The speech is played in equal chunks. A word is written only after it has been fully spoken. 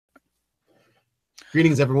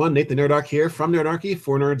Greetings, everyone. Nate the Nerdarchy here from Nerdarchy,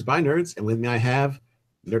 for nerds by nerds, and with me I have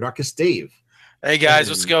Nerdarchist Dave. Hey guys,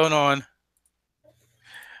 what's And going on? do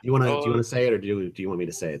you want Oh, to say it, or do you want me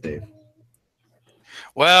to say it, Dave?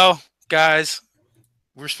 well, guys,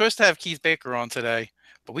 we're supposed to have Keith Baker on today,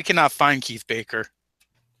 but we cannot find Keith Baker.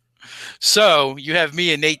 So you have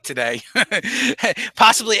me and Nate today,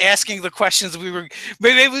 possibly asking the questions we were.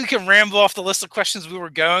 Maybe we can ramble off the list of questions we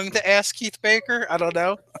were going to ask Keith Baker. I don't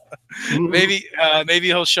know. Maybe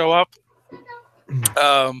he'll show up.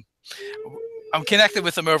 Um, I'm connected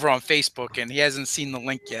with him over on Facebook, and he hasn't seen the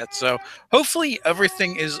link yet. So hopefully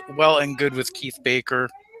everything is well and good with Keith Baker,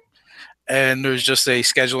 and there's just a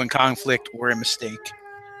scheduling conflict or a mistake.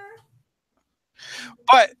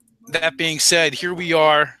 But that being said, here we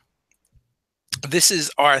are. This is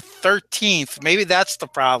our 13th. Maybe that's the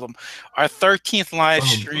problem. Our 13th live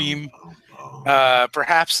stream.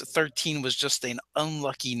 Perhaps 13 was just an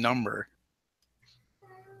unlucky number.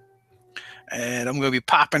 And I'm going to be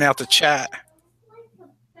popping out the chat.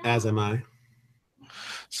 As am I.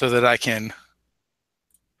 So that I can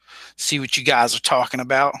see what you guys are talking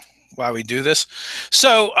about while we do this.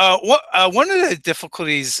 So one of the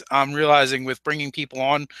difficulties I'm realizing with bringing people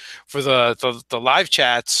on for the live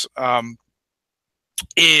chats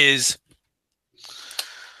is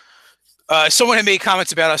someone had made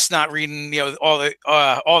comments about us not reading, all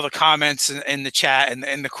the comments in the chat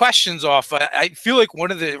and the questions off. I feel like one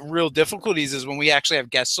of the real difficulties is when we actually have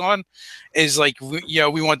guests on, is like we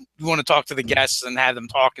want to talk to the guests and have them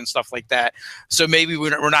talk and stuff like that. So maybe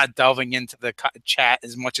we're not delving into the chat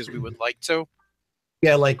as much as we would like to.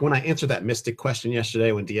 Yeah, like when I answered that Mystic question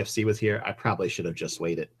yesterday when DFC was here, I probably should have just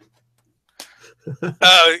waited.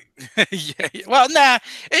 Yeah. Well, nah,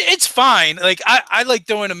 it's fine. Like I like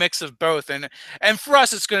doing a mix of both, and for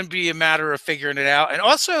us, it's going to be a matter of figuring it out. And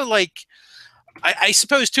also, like I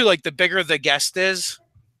suppose too, like the bigger the guest is,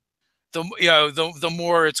 the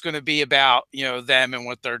more it's going to be about them and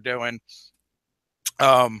what they're doing.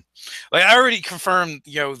 Like I already confirmed,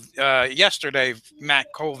 yesterday, Matt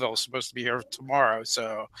Colville is supposed to be here tomorrow,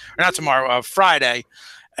 or not tomorrow, Friday,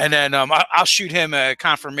 and then I'll shoot him a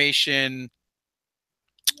confirmation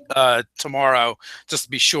tomorrow just to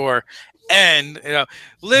be sure. And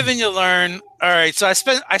live and you learn. All right, so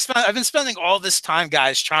I've been spending all this time,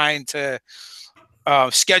 guys, trying to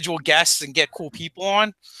schedule guests and get cool people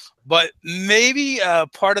on. But maybe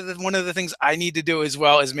one of the things I need to do as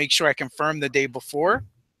well is make sure I confirm the day before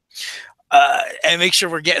and make sure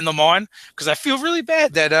we're getting them on, because I feel really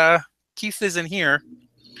bad that Keith isn't here.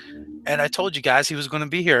 And I told you guys he was going to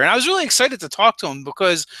be here, and I was really excited to talk to him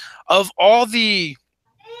because of all the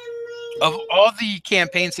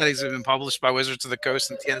campaign settings that have been published by Wizards of the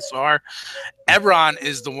Coast and TSR, Eberron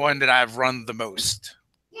is the one that I've run the most.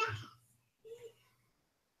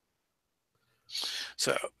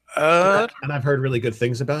 So, and I've heard really good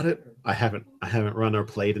things about it. I haven't run or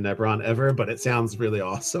played in Eberron ever, but it sounds really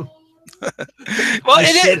awesome. Well,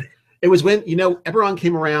 it was when Eberron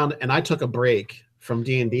came around, and I took a break from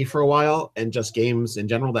D&D for a while and just games in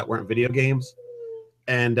general that weren't video games,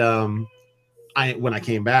 and when I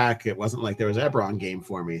came back, it wasn't like there was an Eberron game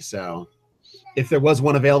for me. So if there was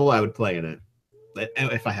one available, I would play in it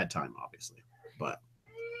if I had time, obviously. But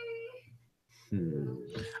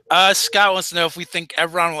Scott wants to know if we think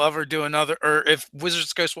Eberron will ever do another, or if Wizards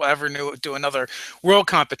of the Coast will ever do another world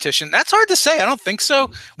competition. That's hard to say. I don't think so.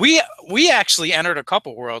 We actually entered a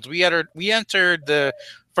couple worlds. We entered the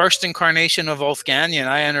first incarnation of Ulfgania, and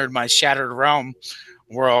I entered my Shattered Realm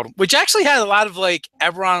world, which actually had a lot of like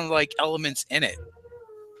Eberron like elements in it,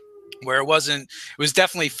 where it was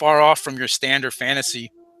definitely far off from your standard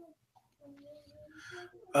fantasy.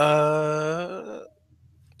 So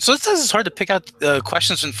it says it's hard to pick out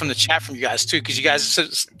questions from the chat from you guys too, because you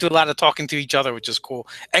guys do a lot of talking to each other, which is cool.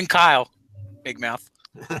 And Kyle, big mouth,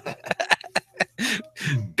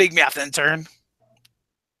 big mouth intern.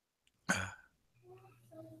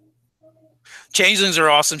 Changelings are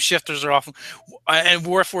awesome. Shifters are awesome. And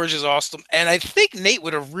Warforged is awesome. And I think Nate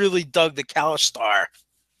would have really dug the Kalistar.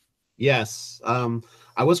 Yes.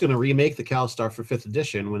 I was going to remake the Kalistar for 5th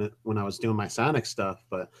edition when I was doing my Sonic stuff,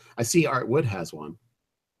 but I see Art Wood has one.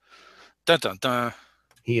 Dun, dun, dun.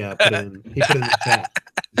 He put it in the chat.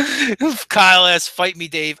 Kyle asks, "Fight me,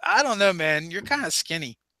 Dave." I don't know, man. You're kind of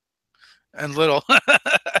skinny and little.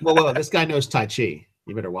 Well, this guy knows Tai Chi.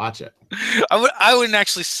 You better watch it. I wouldn't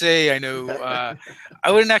actually say I know.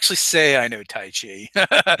 I wouldn't actually say I know Tai Chi.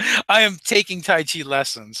 I am taking Tai Chi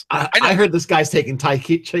lessons. I heard this guy's taking Tai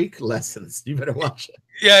Chi lessons. You better watch it.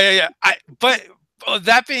 Yeah. But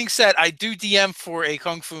that being said, I do DM for a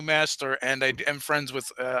Kung Fu master, and I am friends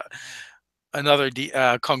with another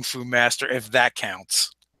kung fu master, if that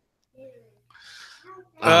counts.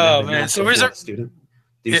 Now Oh the man! master So is where's now there? the student.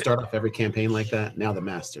 Do you start off every campaign like that? Now the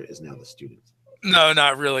master is now the student. No,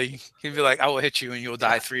 not really. He'd be like, "I will hit you, and you'll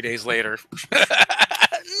die 3 days later."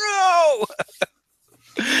 No.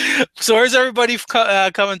 So where's everybody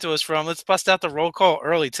coming to us from? Let's bust out the roll call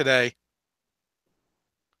early today.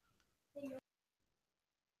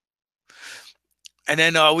 And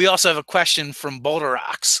then we also have a question from Boulder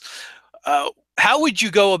Rocks. How would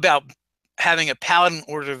you go about having a paladin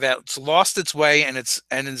order that's lost its way and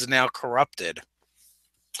is now corrupted?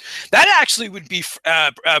 That actually would be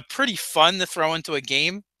pretty fun to throw into a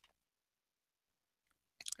game.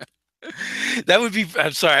 That would be.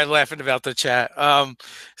 I'm sorry, I'm laughing about the chat.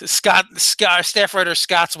 Scott, staff writer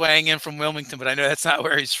Scott's weighing in from Wilmington, but I know that's not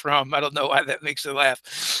where he's from. I don't know why that makes me laugh.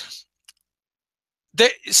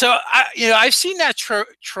 So I've seen that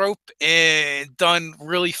trope done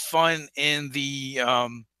really fun in the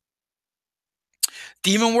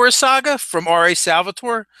Demon Wars saga from R.A.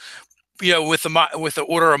 Salvatore. With the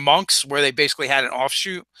Order of Monks, where they basically had an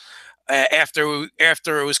offshoot after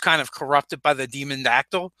it was kind of corrupted by the demon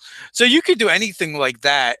dactyl. So you could do anything like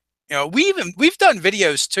that. We've done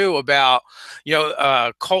videos too about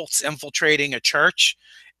cults infiltrating a church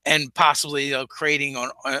and possibly creating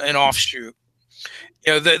an offshoot.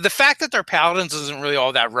 The fact that they're paladins isn't really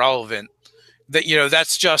all that relevant.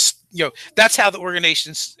 That's just that's how the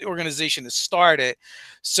organization is started.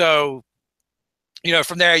 So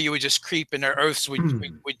from there you would just creep and their oaths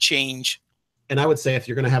would change. And I would say if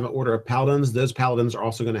you're going to have an order of paladins, those paladins are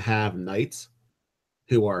also going to have knights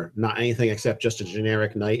who are not anything except just a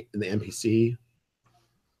generic knight in the NPC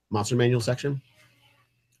monster manual section.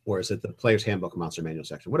 Or is it the player's handbook monster manual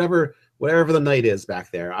section? Whatever the knight is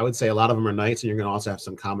back there. I would say a lot of them are knights, and you're going to also have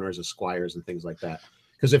some commoners as squires and things like that.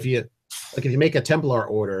 Because if you make a Templar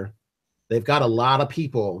order, they've got a lot of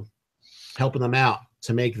people helping them out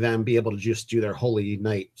to make them be able to just do their holy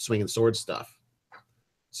knight swinging sword stuff.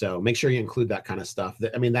 So make sure you include that kind of stuff.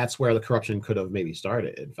 That's where the corruption could have maybe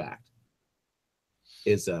started, in fact,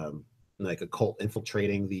 is like a cult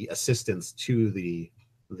infiltrating the assistants to the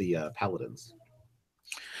paladins.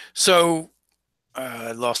 So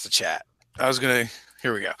I lost the chat.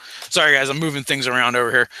 Here we go. Sorry, guys. I'm moving things around over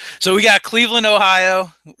here. So we got Cleveland,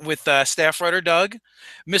 Ohio with staff writer Doug,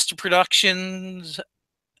 Mr. Productions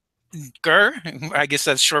I guess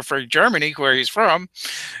that's short for Germany, where he's from.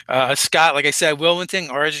 Scott, like I said, Wilmington,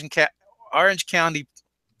 Orange County,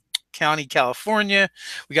 California.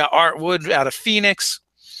 We got Art Wood out of Phoenix.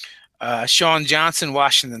 Sean Johnson,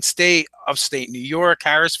 Washington State, upstate New York,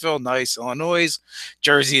 Harrisville, nice, Illinois,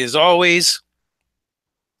 Jersey as always.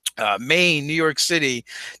 Maine, New York City,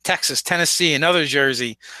 Texas, Tennessee, another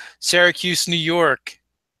Jersey, Syracuse, New York.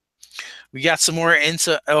 We got some more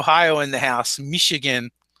into Ohio in the house,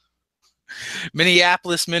 Michigan,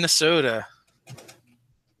 Minneapolis, Minnesota,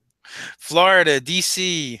 Florida,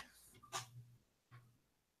 DC.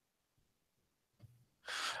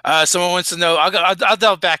 Someone wants to know. I'll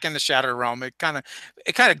delve back in the Shadow Realm. It kind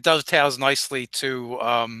of dovetails nicely to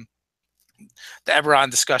the Eberron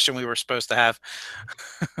discussion we were supposed to have.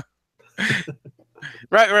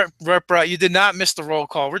 Right. You did not miss the roll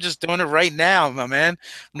call. We're just doing it right now, my man.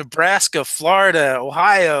 Nebraska, Florida,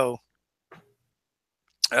 Ohio.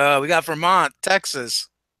 We got Vermont, Texas,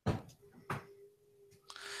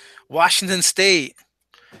 Washington State,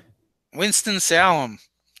 Winston-Salem.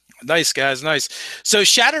 Nice, guys, nice. So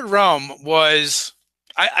Shattered Realm was,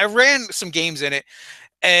 I ran some games in it,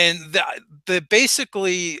 and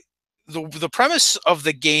basically the premise of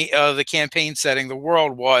the game, the campaign setting, the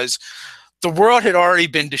world was, the world had already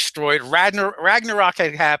been destroyed. Ragnarok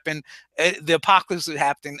had happened. The apocalypse had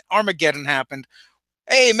happened. Armageddon happened.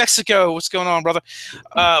 Hey, Mexico, what's going on, brother?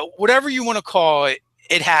 Whatever you want to call it,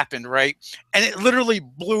 it happened, right? And it literally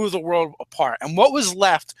blew the world apart. And what was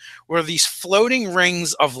left were these floating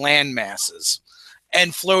rings of land masses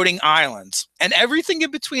and floating islands. And everything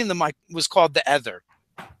in between them was called the Ether.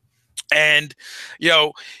 And,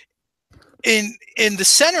 in the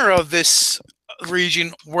center of this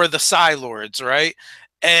region were the Psi Lords, right?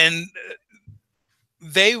 And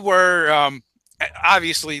they were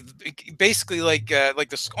obviously basically like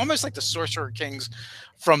this, almost like the Sorcerer Kings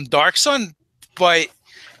from Dark Sun, but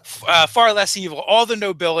far less evil. All the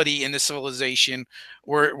nobility in the civilization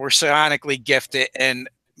were psionically gifted, and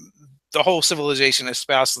the whole civilization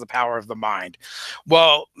espouses the power of the mind.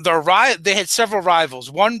 Well, they had several rivals,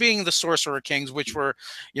 one being the Sorcerer Kings, which were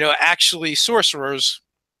actually sorcerers.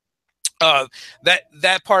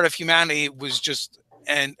 That part of humanity was just,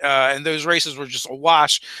 and those races were just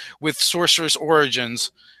awash with sorcerous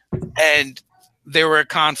origins. And they were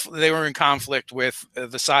in conflict with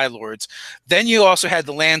the Side Lords. Then you also had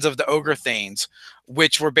the lands of the Ogre Thanes,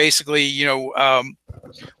 which were basically,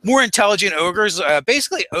 more intelligent ogres,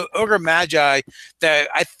 basically ogre magi that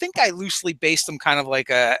I think I loosely based them kind of like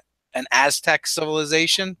an Aztec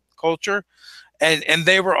civilization culture. And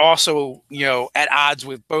they were also, at odds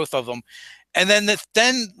with both of them. And then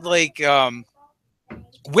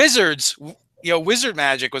wizards, wizard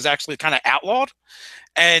magic was actually kind of outlawed.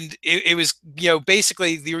 And it was,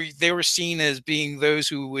 basically they were seen as being those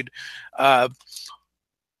who would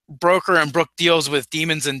broker and brook deals with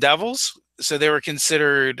demons and devils. So they were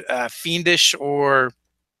considered fiendish or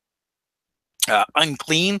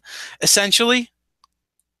unclean, essentially.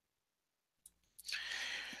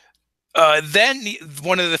 Then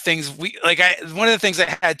one of the things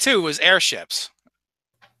I had too was airships.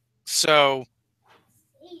 So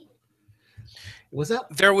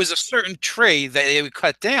there was a certain tree that they would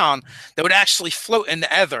cut down that would actually float in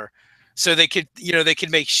the ether, so they could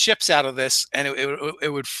make ships out of this, and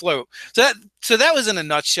it would float. So that was in a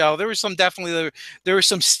nutshell. There were some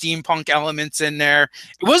steampunk elements in there.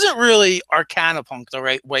 It wasn't really Arcanapunk the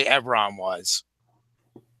right way Eberron was.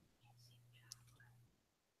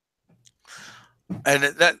 And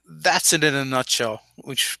that's it in a nutshell,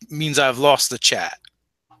 which means I've lost the chat.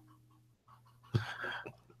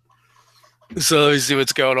 So let me see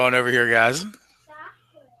what's going on over here, guys.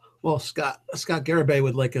 Well, Scott Garibay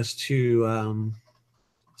would like us to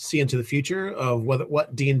see into the future of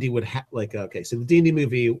what D&D would have. Like, okay, so the D&D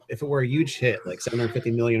movie, if it were a huge hit, like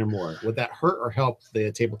 750 million or more, would that hurt or help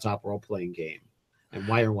the tabletop role-playing game? And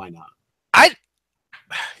why or why not?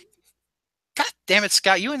 God damn it,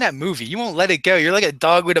 Scott! You in that movie? You won't let it go. You're like a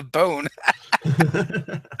dog with a bone.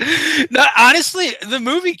 No, honestly, the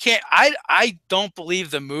movie can't. I don't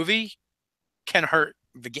believe the movie can hurt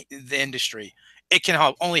the industry. It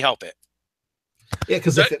can only help it. Yeah,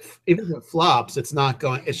 because even if it flops, it's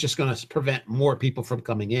just going to prevent more people from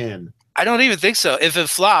coming in. I don't even think so. If it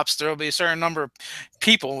flops, there will be a certain number of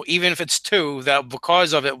people, even if it's 2, that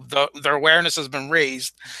because of it, their awareness has been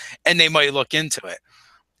raised, and they might look into it.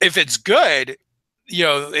 If it's good,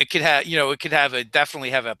 it could definitely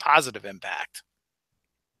have a positive impact.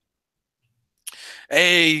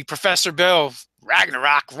 Hey, Professor Bill,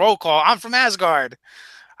 Ragnarok, roll call. I'm from Asgard.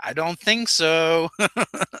 I don't think so.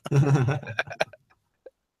 You're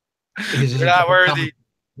not worthy.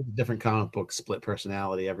 Different comic book split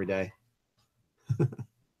personality every day.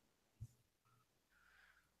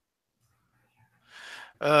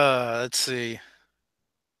 Let's see.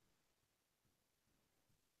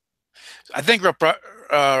 I think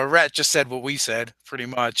Rhett just said what we said, pretty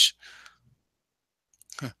much.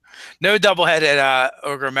 No double-headed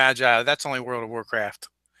Ogre Magi. That's only World of Warcraft.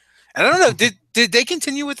 And I don't know, did they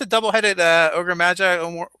continue with the double-headed Ogre Magi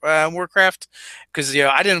on Warcraft? Because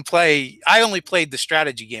I didn't play. I only played the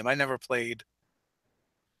strategy game. I never played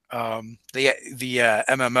the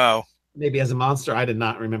MMO. Maybe as a monster, I did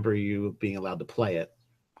not remember you being allowed to play it.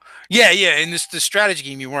 Yeah. In the strategy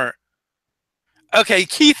game, you weren't. Okay,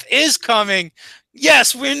 Keith is coming.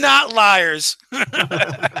 Yes, we're not liars.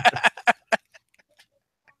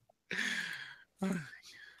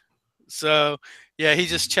 So, yeah, he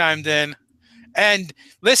just chimed in. And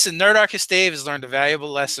listen, Nerdarchy Dave has learned a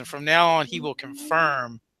valuable lesson. From now on, he will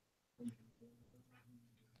confirm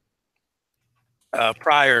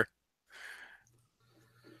prior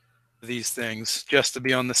to these things, just to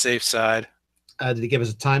be on the safe side. Did he give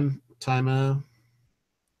us a time?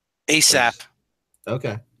 ASAP.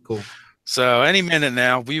 Okay, cool. So any minute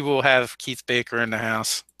now, we will have Keith Baker in the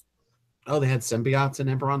house. Oh, they had symbiotes in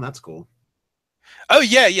Eberron? That's cool. Oh,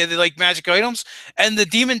 yeah, they like magic items. And the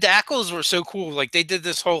Demon Dackles were so cool. Like, they did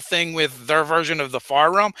this whole thing with their version of the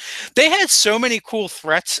Far Realm. They had so many cool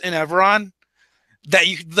threats in Eberron that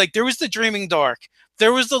there was the Dreaming Dark.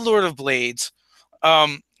 There was the Lord of Blades.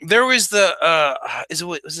 There was the,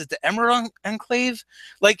 was it the Emerald Enclave?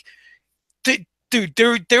 Like, dude,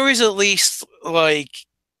 there was at least, like,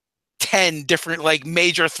 10 different, like,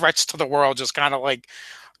 major threats to the world just kind of, like,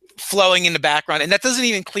 flowing in the background, and that doesn't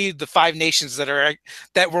even include the 5 nations that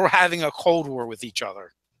were having a cold war with each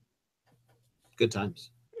other. Good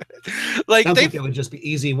times. Like, sounds like it would just be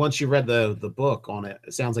easy once you read the book on it.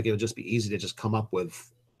 It sounds like it would just be easy to just come up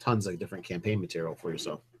with tons of different campaign material for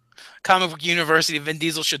yourself. Comic Book University, Vin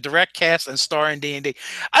Diesel should direct, cast, and star in D&D.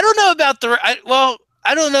 I don't know about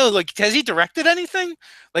I don't know. Like, has he directed anything?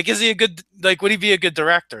 Like, is he a good? Like, would he be a good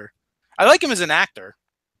director? I like him as an actor.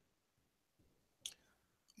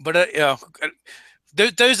 But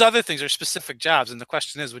those other things are specific jobs, and the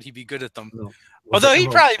question is, would he be good at them? No. Although he'd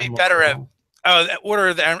probably be better at Order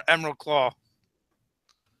of the Emerald Claw.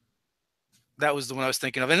 That was the one I was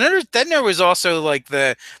thinking of. And then there was also like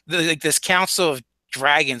like this Council of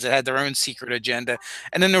Dragons that had their own secret agenda.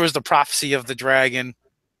 And then there was the Prophecy of the Dragon.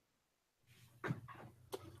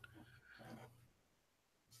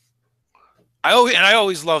 I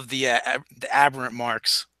always loved the aberrant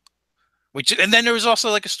marks. And then there was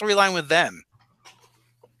also like a storyline with them,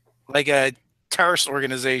 like a terrorist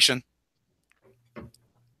organization.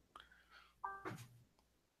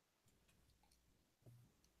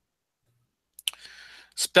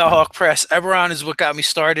 Spellhawk Press. Eberron is what got me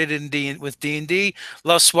started with D&D.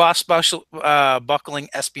 Love buckling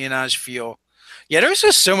espionage feel. Yeah, there's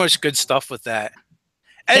just so much good stuff with that.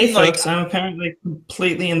 And hey, folks, I'm apparently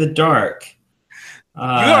completely in the dark.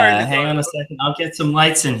 Hang on a second. I'll get some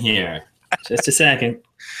lights in here. Just a second.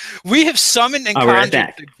 We have summoned and conjured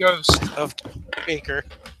the ghost of Baker.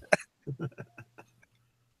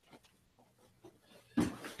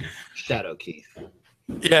 Shadow Keith.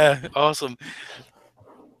 Yeah, awesome.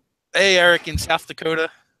 Hey, Eric in South Dakota.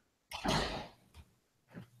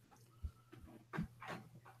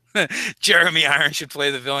 Jeremy Irons should play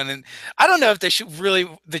the villain, and I don't know if they should really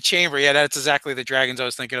the Chamber. Yeah, that's exactly the dragons I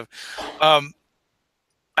was thinking of.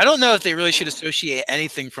 I don't know if they really should associate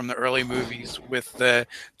anything from the early movies with the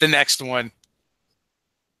next one.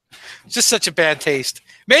 It's just such a bad taste.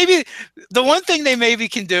 Maybe the one thing they maybe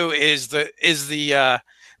can do is the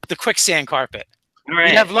quicksand carpet. All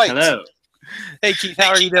right. We have lights. Hello. Hey Keith, how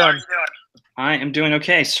are you doing? I am doing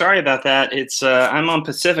okay. Sorry about that. It's I'm on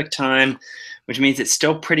Pacific time, which means it's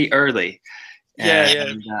still pretty early.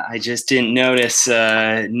 Yeah. I just didn't notice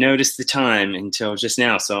the time until just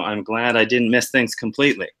now. So I'm glad I didn't miss things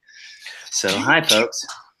completely. So hi, folks.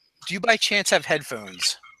 Do you by chance have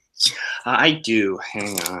headphones? I do.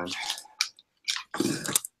 Hang on.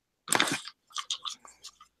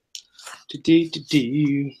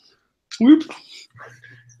 Whoop.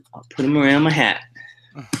 I'll put them around my hat.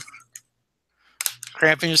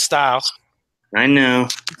 Cramping your style. I know.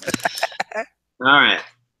 All right.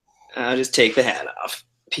 I'll just take the hat off.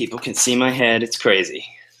 People can see my head. It's crazy.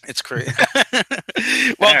 It's crazy.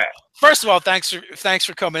 Well, first of all, thanks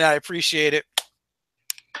for coming out. I appreciate it.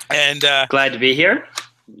 And glad to be here.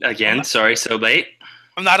 Again, sorry so late.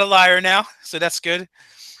 I'm not a liar now, so that's good.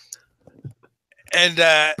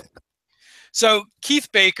 And so Keith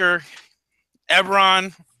Baker,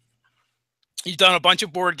 Eberron, you've done a bunch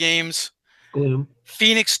of board games. Gloom.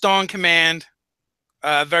 Phoenix Dawn Command,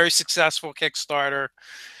 very successful Kickstarter.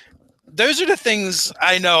 Those are the things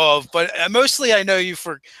I know of, but mostly I know you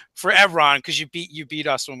for Eberron because you beat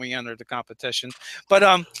us when we entered the competition. But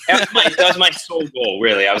that was my sole goal,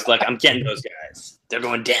 really. I was like, I'm getting those guys. They're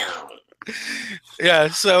going down. Yeah,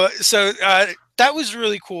 so that was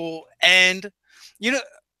really cool, and you know,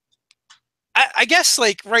 I guess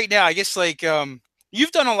like right now, I guess like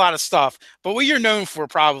you've done a lot of stuff, but what you're known for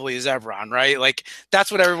probably is Eberron, right? Like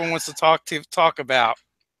that's what everyone wants to talk about.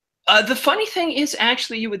 The funny thing is,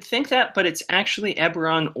 actually, you would think that, but it's actually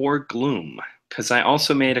Eberron or Gloom, because I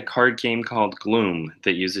also made a card game called Gloom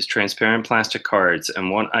that uses transparent plastic cards,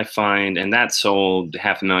 and what I find, and that sold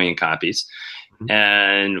 500,000 copies,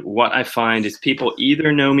 and what I find is people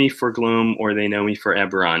either know me for Gloom or they know me for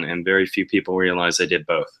Eberron, and very few people realize I did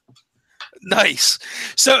both. Nice.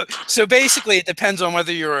 So basically, it depends on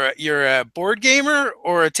whether you're a board gamer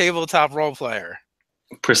or a tabletop role player.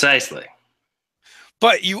 Precisely.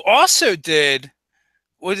 But you also did,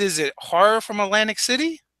 what is it, Horror from Atlantic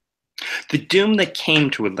City? The Doom that came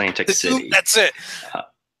to Atlantic City. Doom, that's it.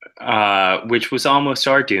 Which was almost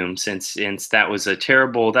our Doom, since that was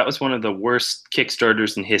that was one of the worst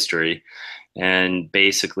Kickstarters in history. And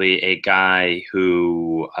basically a guy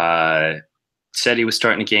who said he was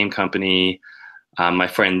starting a game company. My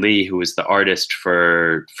friend Lee, who was the artist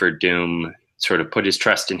for Doom, sort of put his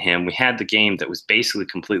trust in him. We had the game that was basically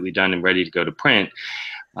completely done and ready to go to print.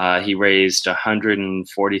 He raised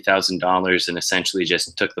 $140,000 and essentially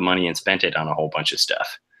just took the money and spent it on a whole bunch of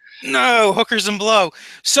stuff. No, hookers and blow.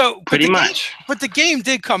 So pretty much. But the game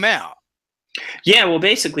did come out. Yeah, well,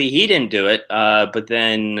 basically he didn't do it, but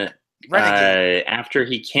then after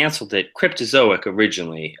he canceled it, Cryptozoic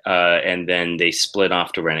originally, and then they split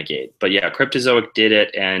off to Renegade. But yeah, Cryptozoic did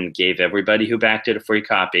it and gave everybody who backed it a free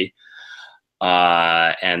copy.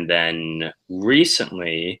 And then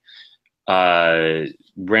recently,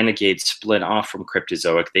 Renegade split off from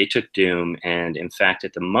Cryptozoic. They took Doom, and in fact,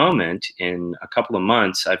 at the moment, in a couple of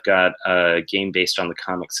months, I've got a game based on the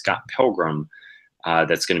comic Scott Pilgrim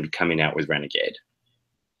that's going to be coming out with Renegade.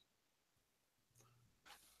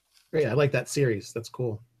 Great, I like that series. That's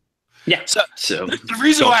cool. Yeah. So the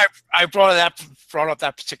reason why I brought up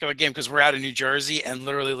that particular game because we're out in New Jersey and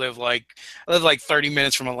literally live like 30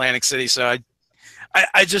 minutes from Atlantic City, so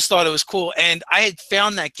I just thought it was cool, and I had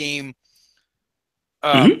found that game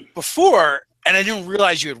before, and I didn't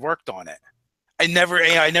realize you had worked on it. I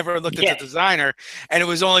never looked at the designer, and it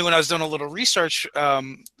was only when I was doing a little research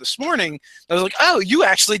this morning I was like, oh, you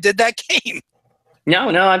actually did that game. No,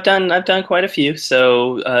 I've done quite a few.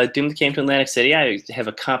 So Doom that Came to Atlantic City, I have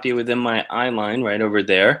a copy within my eyeline right over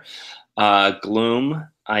there. Gloom,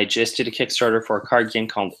 I just did a Kickstarter for a card game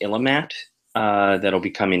called Illimat that'll be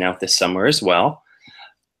coming out this summer as well.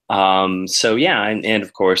 So yeah, and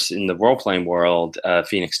of course in the role-playing world,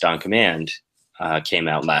 Phoenix Dawn Command came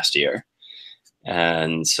out last year.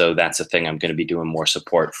 And so that's a thing I'm going to be doing more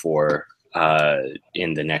support for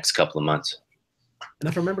in the next couple of months. And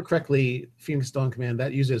if I remember correctly, Phoenix Dawn Command,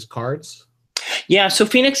 that uses cards? Yeah, so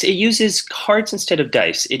Phoenix, it uses cards instead of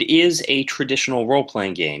dice. It is a traditional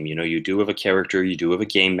role-playing game. You know, you do have a character, you do have a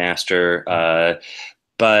game master,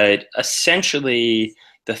 but essentially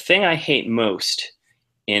the thing I hate most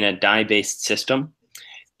in a die-based system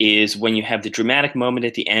is when you have the dramatic moment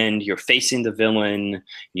at the end, you're facing the villain,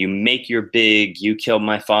 you make your big, you killed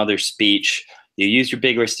my father speech, you use your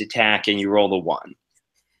biggest attack, and you roll the 1.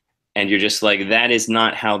 And you're just like, that is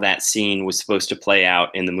not how that scene was supposed to play out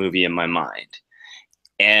in the movie in my mind.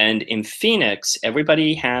 And in Phoenix,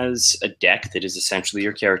 everybody has a deck that is essentially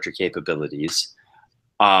your character capabilities.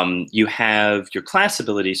 You have your class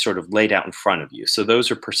abilities sort of laid out in front of you. So those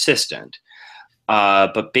are persistent.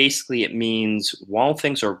 But basically it means while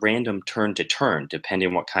things are random turn to turn, depending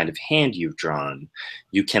on what kind of hand you've drawn,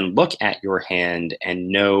 you can look at your hand and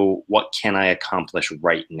know what can I accomplish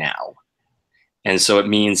right now. And so it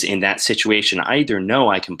means in that situation, I either know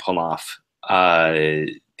I can pull off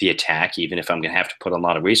the attack, even if I'm going to have to put a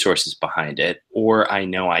lot of resources behind it, or I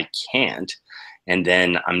know I can't. And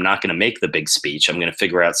then I'm not going to make the big speech. I'm going to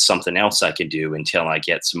figure out something else I can do until I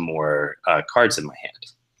get some more cards in my hand.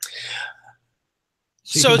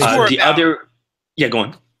 So it's more yeah, go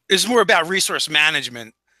on. It's more about resource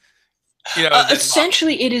management. You know,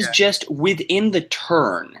 essentially, it is just within the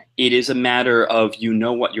turn. It is a matter of you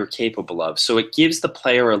know what you're capable of. So it gives the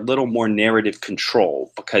player a little more narrative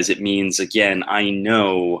control because it means, again, I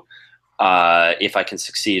know if I can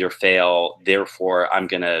succeed or fail. Therefore, I'm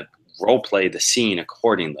going to role play the scene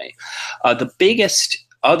accordingly. The biggest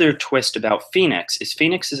other twist about Phoenix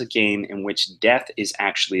is a game in which death is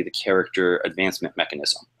actually the character advancement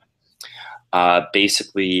mechanism.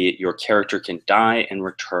 Basically, your character can die and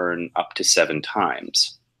return up to 7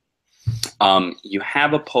 times. You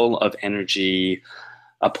have a pool of energy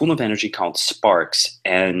called sparks,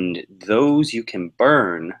 and those you can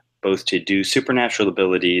burn both to do supernatural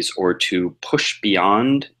abilities or to push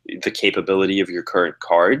beyond the capability of your current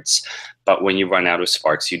cards. But when you run out of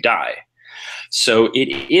sparks, you die. So it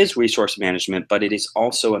is resource management, but it is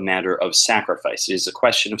also a matter of sacrifice. It is a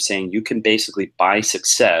question of saying you can basically buy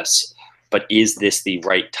success, but is this the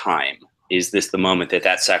right time? Is this the moment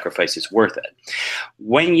that sacrifice is worth it?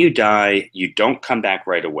 When you die, you don't come back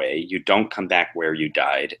right away. You don't come back where you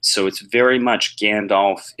died. So it's very much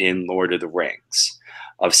Gandalf in Lord of the Rings,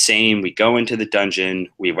 of saying we go into the dungeon,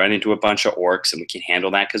 we run into a bunch of orcs, and we can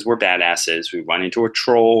handle that because we're badasses. We run into a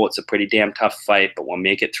troll. It's a pretty damn tough fight, but we'll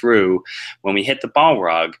make it through. When we hit the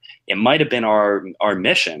Balrog, it might have been our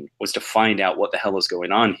mission was to find out what the hell is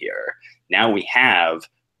going on here. Now we have,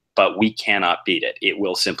 but we cannot beat it. It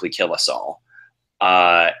will simply kill us all.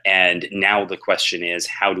 And now the question is,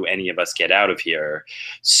 how do any of us get out of here?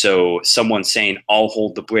 So someone saying, I'll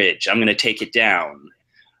hold the bridge, I'm going to take it down.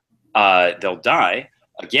 They'll die.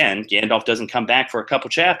 Again, Gandalf doesn't come back for a couple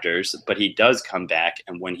chapters, but he does come back,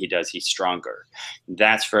 and when he does, he's stronger.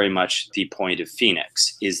 That's very much the point of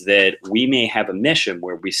Phoenix, is that we may have a mission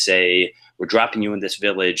where we say, we're dropping you in this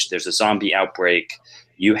village, there's a zombie outbreak,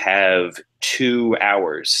 you have 2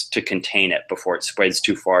 hours to contain it before it spreads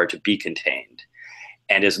too far to be contained.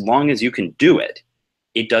 And as long as you can do it,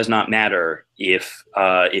 it does not matter if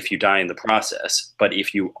you die in the process. But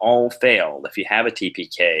if you all fail, if you have a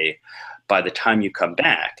TPK, by the time you come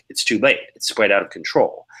back, it's too late. It's spread out of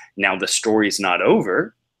control. Now the story's not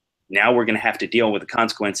over. Now we're going to have to deal with the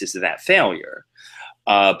consequences of that failure.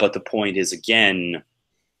 But the point is, again,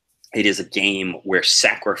 it is a game where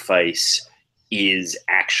sacrifice is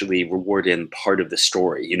actually rewarded in part of the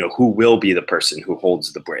story. You know, who will be the person who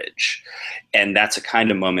holds the bridge? And that's a kind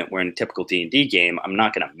of moment where in a typical D&D game, I'm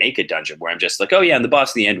not going to make a dungeon where I'm just like, oh yeah, and the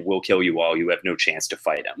boss at the end will kill you all. You have no chance to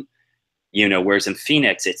fight him. You know, whereas in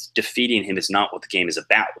Phoenix, it's defeating him is not what the game is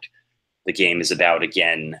about. The game is about,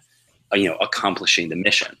 again, accomplishing the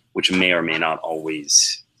mission, which may or may not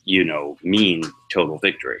always, mean total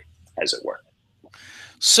victory, as it were.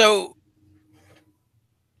 So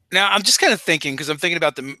Now I'm just kind of thinking, because I'm thinking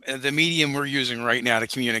about the medium we're using right now to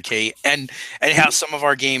communicate, and how some of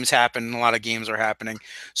our games happen, and a lot of games are happening.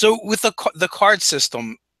 So with the card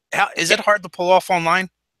system, how is it hard to pull off online?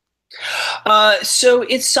 So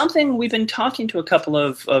it's something we've been talking to a couple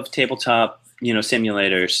of tabletop,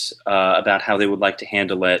 simulators about how they would like to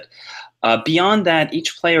handle it. Beyond that,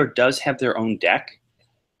 each player does have their own deck,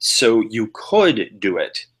 so you could do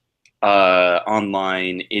it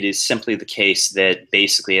online. It is simply the case that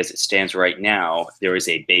basically, as it stands right now, there is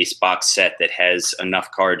a base box set that has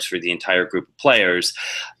enough cards for the entire group of players.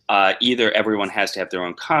 Either everyone has to have their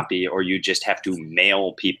own copy, or you just have to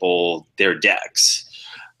mail people their decks.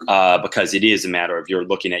 Because it is a matter of you're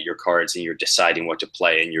looking at your cards and you're deciding what to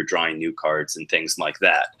play, and you're drawing new cards and things like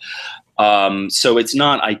that. So it's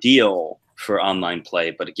not ideal for online play,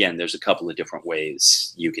 but again, there's a couple of different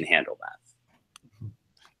ways you can handle that.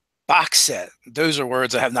 Box set. Those are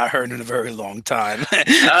words I have not heard in a very long time.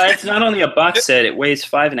 It's not only a box set, it weighs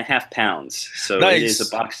 5.5 pounds. So Nice. It is a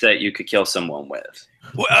box set you could kill someone with.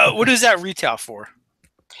 What does that retail for?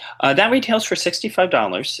 That retails for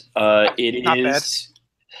 $65. It Not bad. is.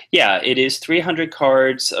 Yeah, it is 300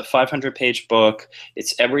 cards, a 500-page book.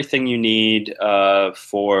 It's everything you need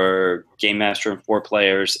for Game Master and 4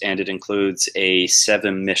 players, and it includes a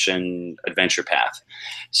 7-mission adventure path.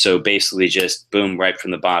 So basically just, boom, right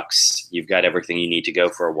from the box, you've got everything you need to go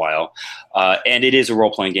for a while. And it is a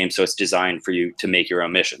role-playing game, so it's designed for you to make your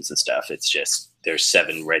own missions and stuff. It's just there's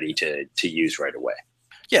 7 ready to use right away.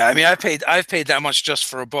 Yeah, I mean, I've paid that much just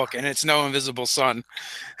for a book, and it's no Invisible Sun.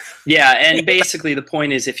 Yeah, and basically the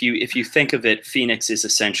point is, if you think of it, Phoenix is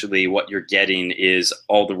essentially what you're getting is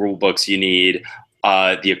all the rule books you need,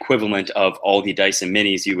 the equivalent of all the dice and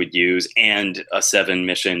minis you would use, and a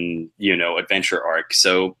 7-mission, adventure arc.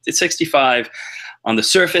 So it's 65. On the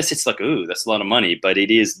surface, it's like, ooh, that's a lot of money, but it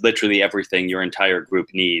is literally everything your entire group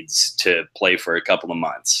needs to play for a couple of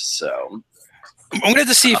months. So I'm going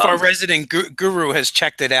to see if our resident guru has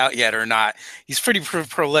checked it out yet or not. He's pretty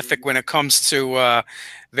prolific when it comes to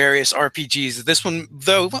various RPGs. This one,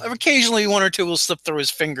 though, occasionally 1 or 2 will slip through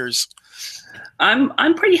his fingers.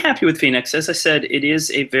 I'm pretty happy with Phoenix. As I said, it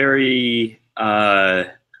is a very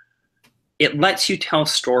it lets you tell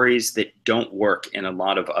stories that don't work in a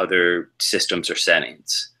lot of other systems or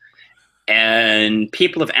settings. And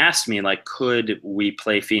people have asked me, like, could we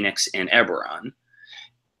play Phoenix in Eberron?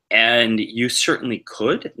 And you certainly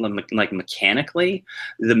could, like mechanically.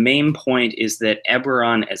 The main point is that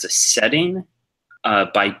Eberron as a setting,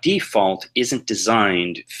 by default, isn't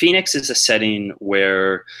designed. Phoenix is a setting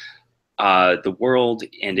where the world,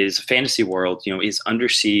 and it is a fantasy world, is under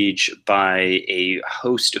siege by a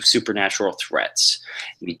host of supernatural threats.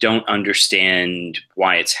 We don't understand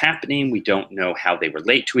why it's happening. We don't know how they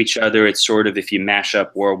relate to each other. It's sort of if you mash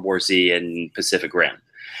up World War Z and Pacific Rim.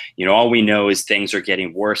 All we know is things are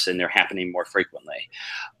getting worse and they're happening more frequently.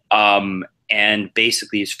 And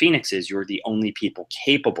basically, as Phoenixes, you're the only people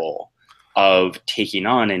capable of taking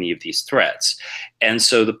on any of these threats. And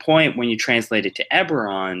so the point when you translate it to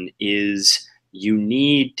Eberron is you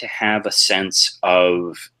need to have a sense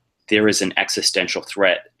of there is an existential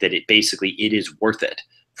threat, that it is worth it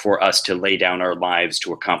for us to lay down our lives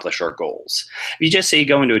to accomplish our goals. If you just say you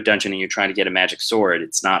go into a dungeon and you're trying to get a magic sword,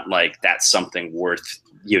 it's not like that's something worth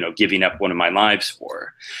giving up one of my lives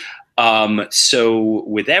for. So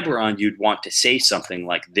with Eberron, you'd want to say something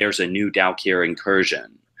like, there's a new Dalkir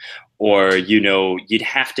incursion. Or, you'd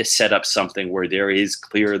have to set up something where there is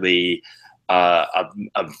clearly a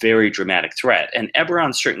very dramatic threat. And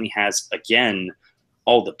Eberron certainly has, again,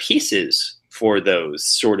 all the pieces for those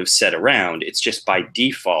sort of set around. It's just by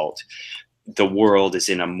default, the world is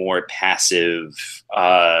in a more passive,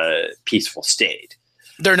 peaceful state.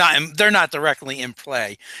 They're not directly in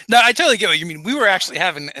play. No, I totally get what you mean. We were actually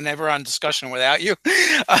having an Eberron discussion without you.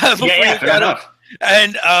 Yeah, fair enough.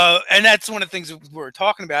 And that's one of the things we were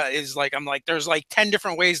talking about is like, I'm like, there's like 10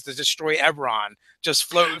 different ways to destroy Eberron, just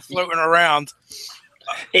floating around.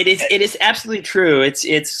 It is absolutely true.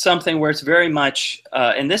 It's something where it's very much,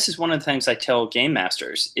 and this is one of the things I tell game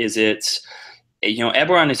masters is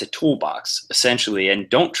Eberron is a toolbox essentially, and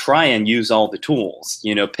don't try and use all the tools.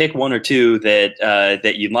 Pick 1 or 2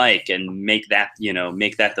 that you like and make that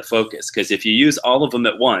the focus. Because if you use all of them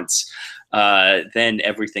at once, then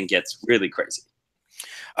everything gets really crazy.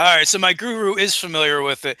 All right, so my guru is familiar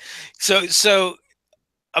with it. So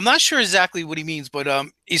I'm not sure exactly what he means, but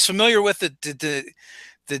he's familiar with it.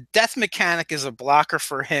 The death mechanic is a blocker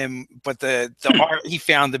for him, but the art he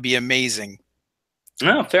found to be amazing.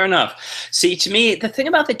 Oh, fair enough. See, to me, the thing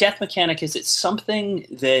about the death mechanic is it's something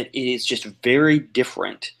that is just very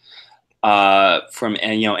different from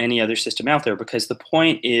any other system out there, because the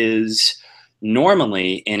point is,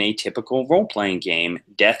 normally in a typical role-playing game,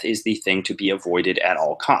 death is the thing to be avoided at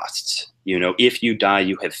all costs. If you die,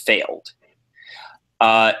 you have failed.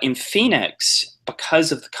 In Phoenix,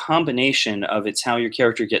 because of the combination of it's how your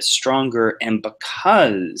character gets stronger, and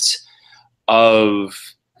because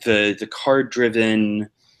of the card-driven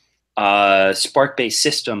spark-based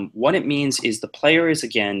system, what it means is the player is,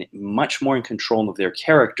 again, much more in control of their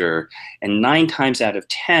character. And 9 times out of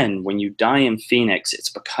 10, when you die in Phoenix, it's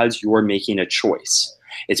because you're making a choice.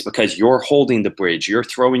 It's because you're holding the bridge. You're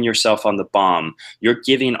throwing yourself on the bomb. You're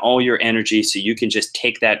giving all your energy so you can just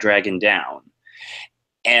take that dragon down.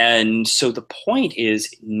 And so the point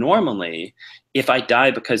is, normally, if I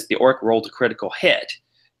die because the orc rolled a critical hit,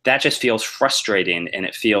 that just feels frustrating and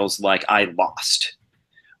it feels like I lost.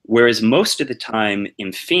 Whereas most of the time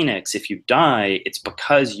in Phoenix, if you die, it's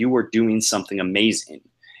because you were doing something amazing.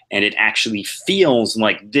 And it actually feels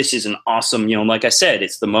like this is an awesome, like I said,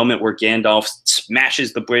 it's the moment where Gandalf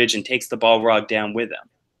smashes the bridge and takes the Balrog down with him.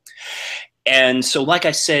 And so, like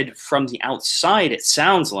I said, from the outside, it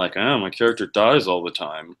sounds like, oh, my character dies all the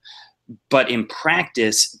time. But in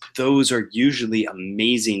practice, those are usually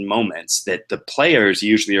amazing moments that the players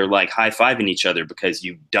usually are like high-fiving each other because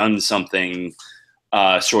you've done something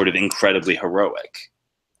sort of incredibly heroic.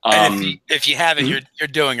 And if you haven't, you're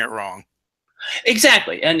doing it wrong.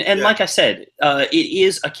 Exactly. And like I said, it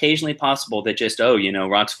is occasionally possible that just,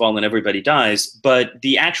 rocks fall and everybody dies. But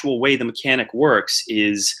the actual way the mechanic works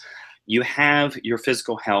is you have your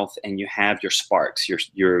physical health and you have your sparks,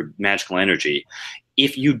 your magical energy.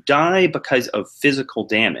 If you die because of physical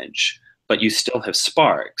damage, but you still have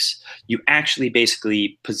sparks, you actually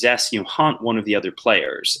basically haunt one of the other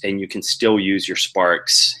players, and you can still use your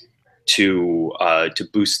sparks to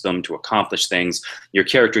boost them, to accomplish things. Your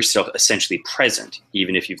character is still essentially present,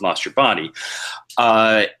 even if you've lost your body.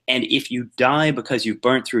 And if you die because you've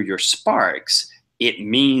burnt through your sparks, it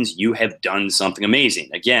means you have done something amazing.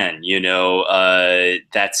 Again,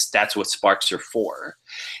 that's what sparks are for.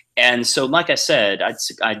 And so, like I said,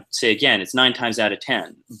 I'd say again, it's 9 times out of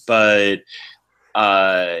 10, but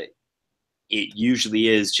it usually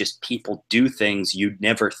is just people do things you'd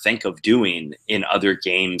never think of doing in other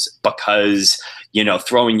games because,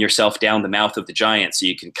 throwing yourself down the mouth of the giant so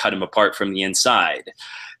you can cut him apart from the inside.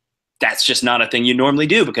 That's just not a thing you normally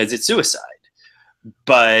do because it's suicide.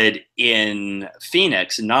 But in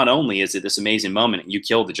Phoenix, not only is it this amazing moment and you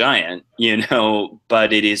kill the giant,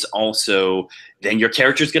 but it is also then your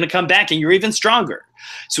character's going to come back and you're even stronger.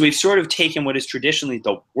 So we've sort of taken what is traditionally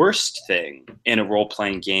the worst thing in a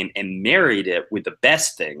role-playing game and married it with the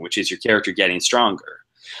best thing, which is your character getting stronger.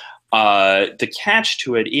 The catch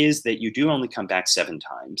to it is that you do only come back 7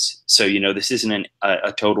 times. So, this isn't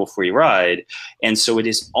a total free ride. And so it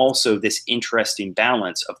is also this interesting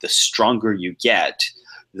balance of the stronger you get,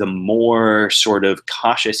 the more sort of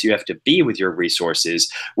cautious you have to be with your resources.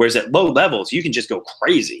 Whereas at low levels, you can just go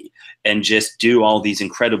crazy and just do all these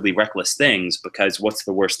incredibly reckless things because what's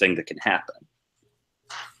the worst thing that can happen?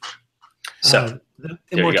 So the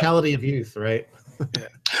immortality of youth, right? Yeah.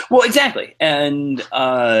 Well, exactly, and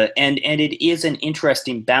it is an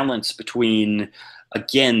interesting balance between,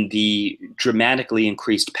 again, the dramatically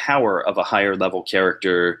increased power of a higher level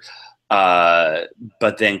character,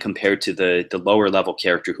 but then compared to the lower level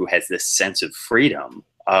character who has this sense of freedom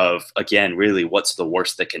of, again, really what's the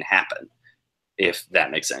worst that can happen, if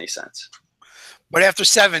that makes any sense. But after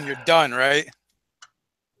 7, you're done, right?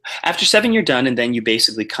 After 7, you're done, and then you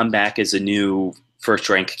basically come back as a new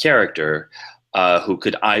first-rank character. Who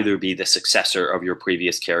could either be the successor of your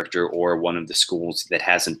previous character or one of the schools that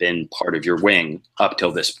hasn't been part of your wing up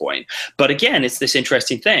till this point. But again, it's this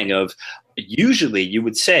interesting thing of usually you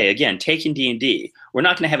would say, again, taking D&D, we're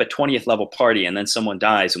not going to have a 20th level party and then someone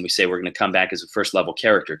dies and we say we're going to come back as a first level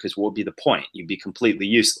character because what would be the point? You'd be completely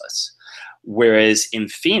useless. Whereas in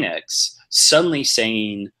Phoenix, suddenly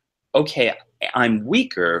saying, okay, I'm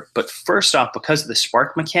weaker, but first off, because of the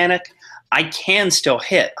spark mechanic, I can still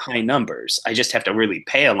hit high numbers. I just have to really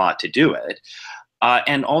pay a lot to do it.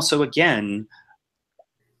 And also, again,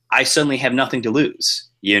 I suddenly have nothing to lose.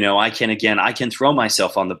 I can throw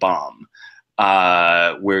myself on the bomb,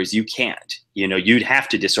 whereas you can't. You'd have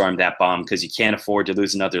to disarm that bomb because you can't afford to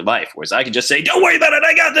lose another life. Whereas I can just say, don't worry about it,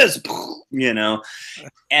 I got this,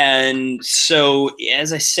 And so,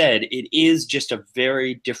 as I said, it is just a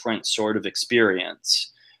very different sort of experience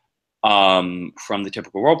from the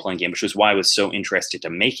typical role-playing game, which was why I was so interested to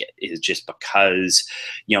make it, is just because,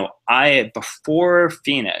 before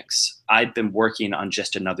Phoenix, I'd been working on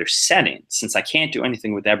just another setting. Since I can't do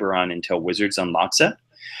anything with Eberron until Wizards unlocks it,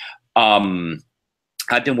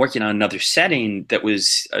 I've been working on another setting that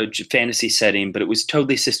was a fantasy setting, but it was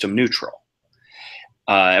totally system neutral.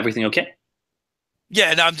 Everything okay?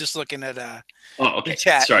 Yeah, no, I'm just looking at Oh, okay. the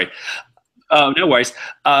chat. Sorry. Oh, no worries.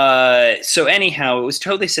 So anyhow, it was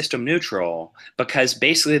totally system neutral because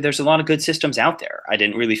basically there's a lot of good systems out there. I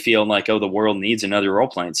didn't really feel like, oh, the world needs another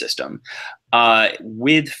role-playing system.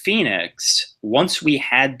 With Phoenix, once we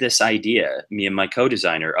had this idea, me and my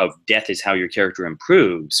co-designer, of death is how your character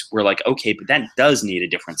improves, we're like, okay, but that does need a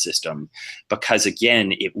different system because,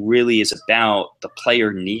 again, it really is about the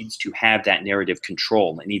player needs to have that narrative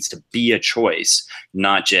control. It needs to be a choice,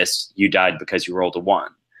 not just you died because you rolled a 1.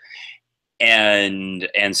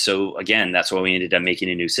 And so, again, that's why we ended up making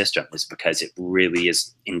a new system, is because it really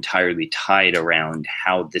is entirely tied around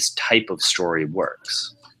how this type of story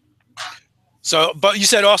works. So, but you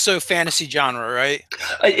said also fantasy genre, right?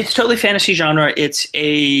 It's totally fantasy genre. It's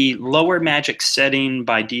a lower magic setting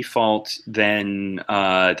by default than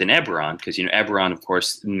Eberron, because, you know, Eberron, of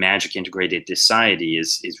course, magic integrated society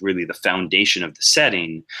is really the foundation of the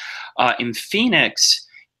setting. In Phoenix,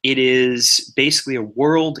 it is basically a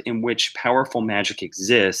world in which powerful magic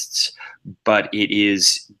exists, but it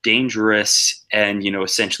is dangerous and, you know,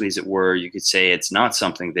 essentially, as it were, you could say it's not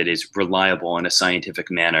something that is reliable in a scientific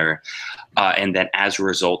manner, and that as a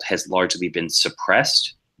result has largely been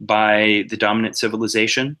suppressed by the dominant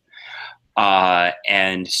civilization.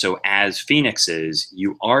 And so as Phoenixes,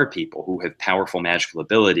 you are people who have powerful magical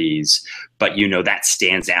abilities, but, you know, that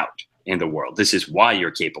stands out in the world. This is why you're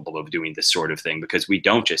capable of doing this sort of thing, because we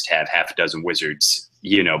don't just have half a dozen wizards,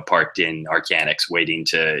 you know, parked in Arcanics waiting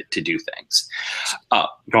to do things.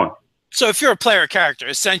 Go on. So if you're a player character,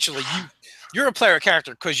 essentially you're a player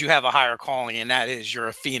character because you have a higher calling, and that is you're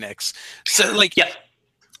a Phoenix. So like, yeah,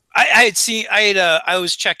 I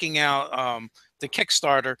was checking out the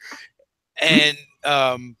Kickstarter, and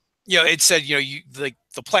you know, it said, you know,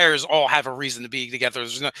 the players all have a reason to be together.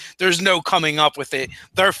 There's no coming up with it.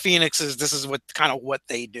 They're Phoenixes. This is what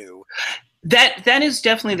they do. That is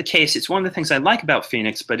definitely the case. It's one of the things I like about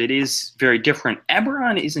Phoenix, but it is very different.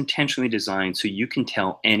 Eberron is intentionally designed so you can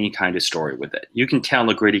tell any kind of story with it. You can tell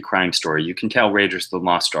a gritty crime story. You can tell Raiders of the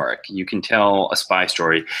Lost Ark. You can tell a spy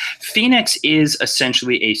story. Phoenix is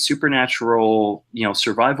essentially a supernatural, you know,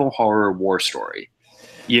 survival horror war story.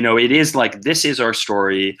 You know, it is like, this is our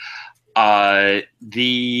story.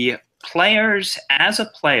 The players, as a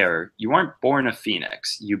player, you aren't born a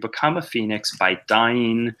Phoenix. You become a Phoenix by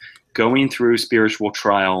dying, going through spiritual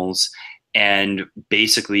trials, and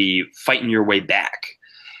basically fighting your way back.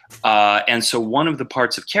 And so one of the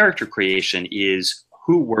parts of character creation is,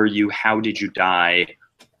 who were you? How did you die?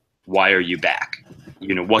 Why are you back?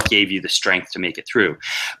 You know, what gave you the strength to make it through?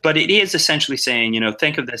 But it is essentially saying, you know,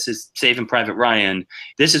 think of this as Saving Private Ryan.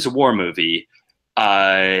 This is a war movie.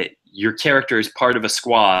 Your character is part of a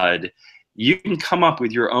squad. You can come up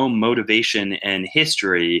with your own motivation and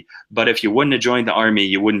history, but if you wouldn't have joined the army,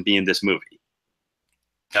 you wouldn't be in this movie.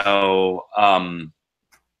 So,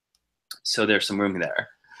 so there's some room there,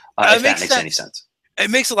 if that makes any sense. It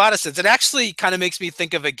makes a lot of sense. It actually kind of makes me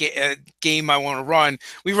think of a game I want to run.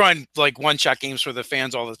 We run like one-shot games for the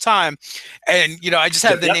fans all the time, and, you know, I just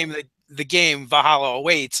have the name of the game, Valhalla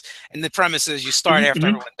Awaits, and the premise is you start after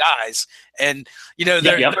everyone dies, and, you know,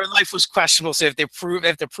 their life was questionable, so they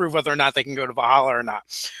have to prove whether or not they can go to Valhalla or not.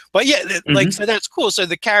 But yeah, like, so that's cool. So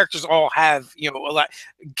the characters all have, you know, a lot.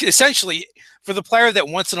 Essentially, for the player that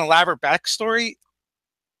wants an elaborate backstory,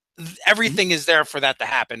 everything is there for that to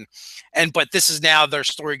happen, but this is now their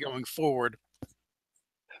story going forward.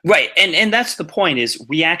 Right, and that's the point, is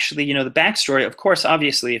we actually, you know, the backstory, of course,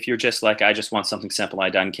 obviously, if you're just like, I just want something simple, I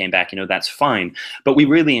done, came back, you know, that's fine. But we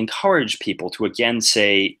really encourage people to, again,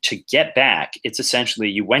 say, to get back, it's essentially,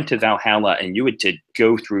 you went to Valhalla and you had to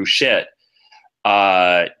go through shit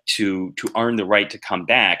to earn the right to come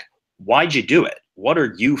back. Why'd you do it? What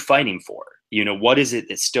are you fighting for? You know, what is it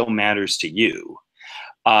that still matters to you?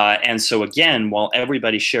 And so, again, while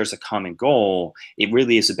everybody shares a common goal, it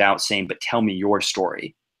really is about saying, but tell me your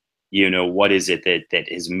story. You know, what is it that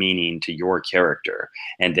is meaning to your character?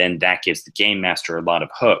 And then that gives the game master a lot of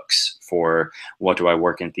hooks for, what do I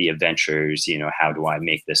work in the adventures? You know, how do I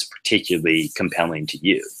make this particularly compelling to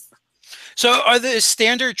you? So are there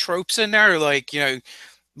standard tropes in there? Like, you know,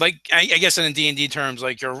 like I guess in D&D terms,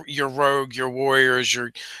 like your rogue, your warriors,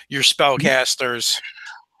 your spellcasters.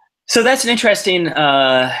 So that's an interesting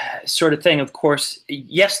sort of thing. Of course,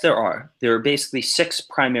 yes, there are. There are basically 6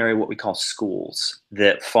 primary, what we call schools,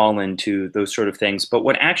 that fall into those sort of things. But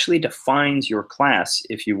what actually defines your class,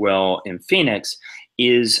 if you will, in Phoenix,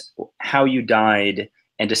 is how you died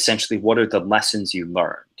and essentially what are the lessons you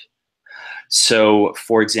learned. So,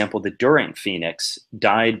 for example, the Durant Phoenix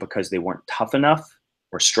died because they weren't tough enough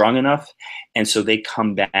or strong enough, and so they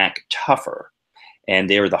come back tougher. And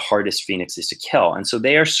they are the hardest phoenixes to kill. And so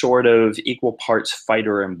they are sort of equal parts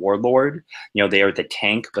fighter and warlord. You know, they are the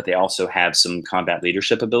tank, but they also have some combat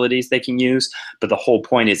leadership abilities they can use. But the whole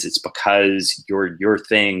point is it's because your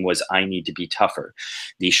thing was, I need to be tougher.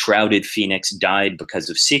 The Shrouded Phoenix died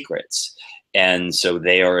because of secrets. And so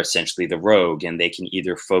they are essentially the rogue, and they can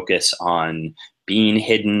either focus on being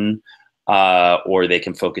hidden, or they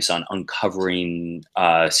can focus on uncovering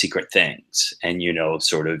secret things, and, you know,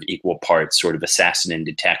 sort of equal parts sort of assassin and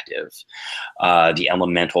detective. The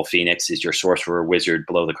Elemental Phoenix is your sorcerer wizard,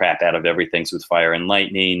 blow the crap out of everything with fire and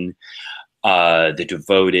lightning. The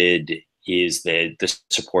Devoted is the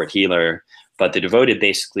support healer. But the Devoted,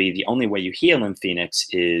 basically, the only way you heal in Phoenix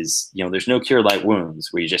is, you know, there's no cure light wounds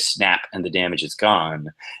where you just snap and the damage is gone.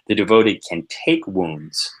 The Devoted can take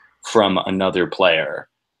wounds from another player,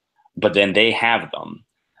 but then they have them.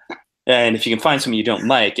 And if you can find someone you don't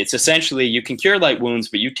like, it's essentially you can cure light wounds,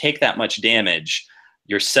 but you take that much damage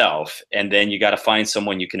yourself, and then you got to find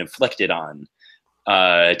someone you can inflict it on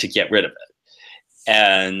to get rid of it.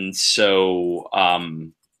 And so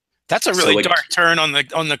that's a really dark turn on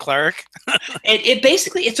the cleric. it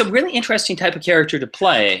basically, it's a really interesting type of character to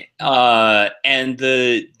play. And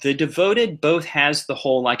the Devoted both has the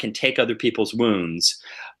whole I can take other people's wounds.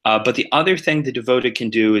 But the other thing the Devoted can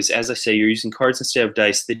do is, as I say, you're using cards instead of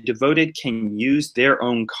dice. The Devoted can use their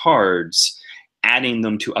own cards, adding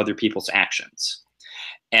them to other people's actions.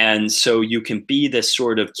 And so you can be this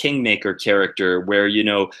sort of kingmaker character where, you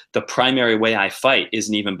know, the primary way I fight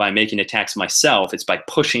isn't even by making attacks myself. It's by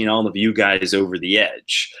pushing all of you guys over the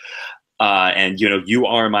edge. And, you know, you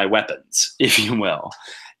are my weapons, if you will.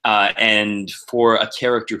 And for a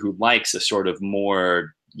character who likes a sort of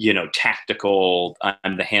more, you know, tactical,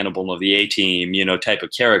 I'm the Hannibal of the A-team, you know, type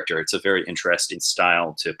of character, it's a very interesting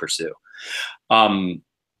style to pursue.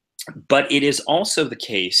 But it is also the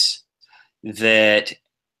case that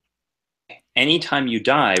anytime you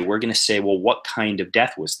die, we're going to say, well, what kind of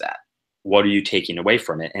death was that? What are you taking away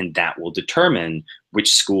from it? And that will determine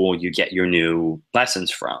which school you get your new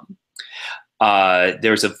lessons from.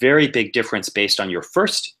 There's a very big difference based on your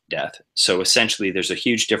first death. So essentially, there's a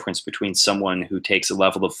huge difference between someone who takes a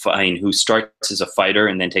level of who starts as a fighter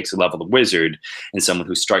and then takes a level of wizard, and someone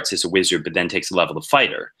who starts as a wizard but then takes a level of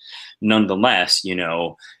fighter. Nonetheless, you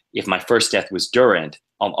know, if my first death was Durant,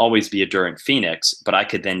 I'll always be a Durant Phoenix, but I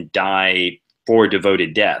could then die 4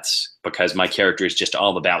 devoted deaths because my character is just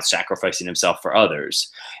all about sacrificing himself for others.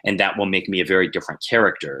 And that will make me a very different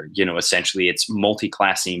character. You know, essentially it's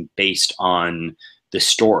multi-classing based on the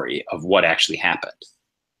story of what actually happened.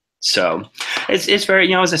 So it's very,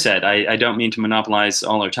 you know, as I said, I don't mean to monopolize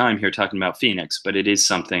all our time here talking about Phoenix, but it is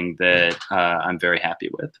something that I'm very happy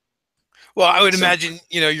with. Well, I would imagine,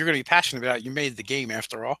 you know, you're going to be passionate about it. You made the game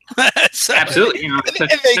after all. So, absolutely. You know, it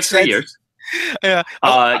took 3 years. Yeah.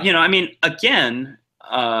 You know, I mean, again,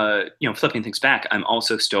 you know, flipping things back, I'm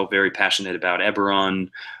also still very passionate about Eberron.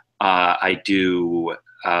 I do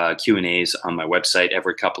Q&As on my website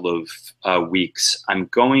every couple of weeks. I'm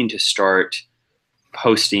going to start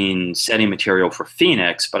posting setting material for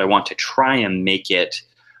Phoenix, but I want to try and make it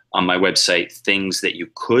on my website things that you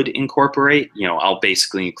could incorporate. You know, I'll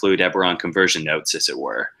basically include Eberron conversion notes, as it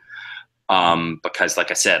were, because,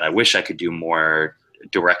 like I said, I wish I could do more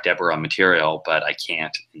direct Eberron material, but I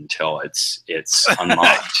can't until it's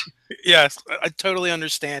unlocked. Yes, I totally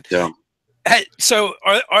understand. So, so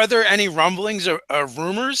are there any rumblings or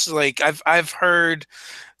rumors? Like I've heard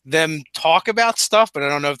them talk about stuff, but I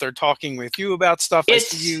don't know if they're talking with you about stuff.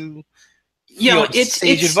 It's, you know, it's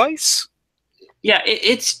sage advice. Yeah,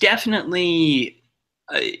 it's definitely,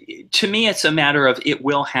 to me, it's a matter of it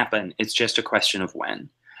will happen. It's just a question of when.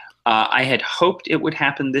 I had hoped it would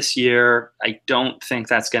happen this year. I don't think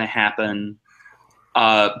that's going to happen.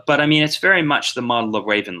 But I mean, it's very much the model of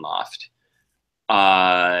Ravenloft.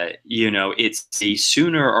 You know, it's the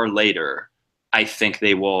sooner or later, I think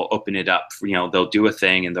they will open it up. You know, they'll do a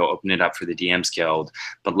thing and they'll open it up for the DMs Guild.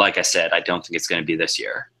 But like I said, I don't think it's going to be this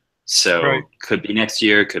year. So right. Could be next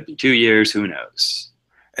year, could be 2 years, who knows?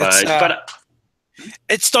 But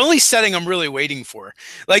it's the only setting I'm really waiting for.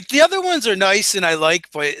 Like the other ones are nice and I like,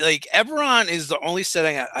 but like Eberron is the only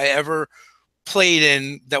setting I ever played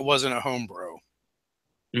in that wasn't a homebrew.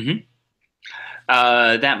 Mm-hmm.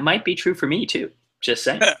 That might be true for me too. Just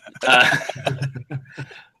saying.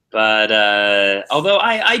 But although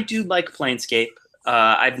I do like Planescape,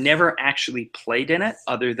 I've never actually played in it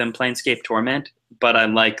other than Planescape Torment, but I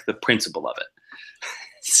like the principle of it.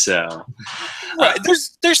 So Right.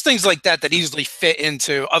 There's things like that that easily fit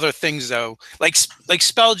into other things though, like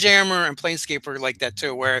Spelljammer and Planescaper like that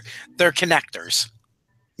too, where they're connectors.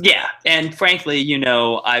 yeah, and frankly, you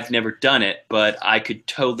know, I've never done it, but I could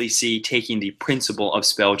totally see taking the principle of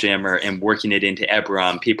Spelljammer and working it into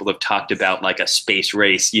Eberron. People have talked about like a space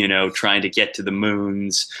race, you know, trying to get to the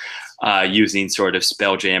moons using sort of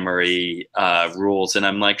Spelljammer-y rules, and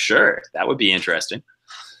I'm like, sure, that would be interesting.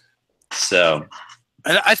 So,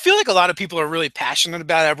 And I feel like a lot of people are really passionate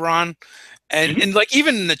about Eberron, and like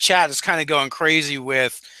even in the chat is kind of going crazy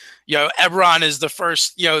with, you know, Eberron is the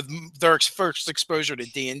first, you know, their first exposure to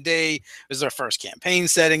D&D, is their first campaign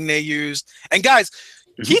setting they used. And guys,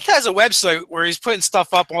 Keith has a website where he's putting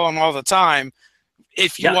stuff up on all the time.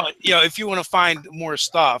 If you want, you know, if you want to find more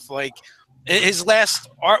stuff, like his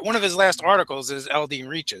one of his last articles is Eldeen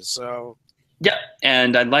Reaches. So yeah,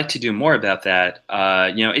 and I'd like to do more about that.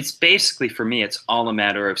 You know, it's basically for me, it's all a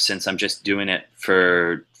matter of, since I'm just doing it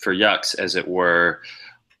for yucks, as it were,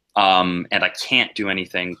 and I can't do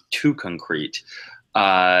anything too concrete.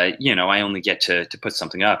 You know, I only get to put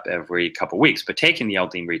something up every couple weeks. But taking the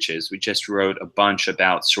Eldeen Reaches, we just wrote a bunch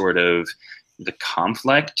about sort of the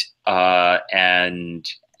conflict and,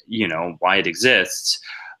 you know, why it exists.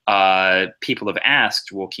 People have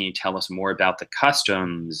asked, well, can you tell us more about the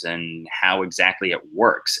customs and how exactly it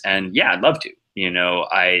works? And yeah, I'd love to. You know,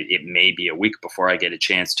 it may be a week before I get a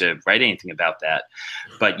chance to write anything about that.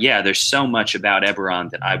 But yeah, there's so much about Eberron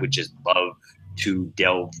that I would just love to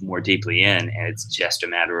delve more deeply in. And it's just a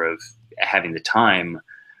matter of having the time,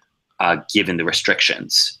 given the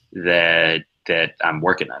restrictions that I'm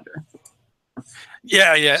working under.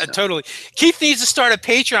 yeah, so. Totally. Keith needs to start a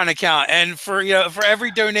Patreon account, and for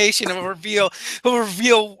every donation, he'll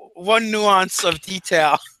reveal one nuance of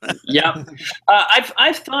detail. Yeah,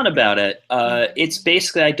 I've thought about it. It's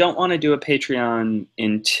basically, I don't want to do a Patreon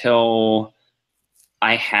until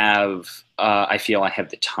I feel I have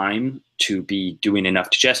the time to be doing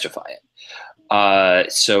enough to justify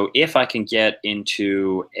it. So if I can get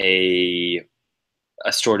into a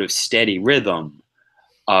sort of steady rhythm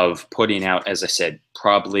of putting out, as I said,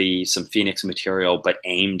 probably some Phoenix material, but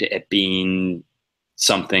aimed at being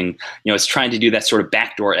something, you know, it's trying to do that sort of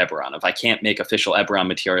backdoor Eberron. If I can't make official Eberron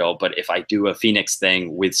material, but if I do a Phoenix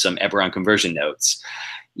thing with some Eberron conversion notes,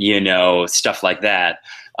 you know, stuff like that.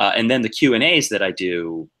 And then the Q&As that I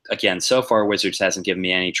do, again, so far Wizards hasn't given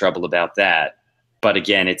me any trouble about that. But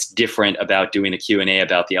again, it's different about doing a Q&A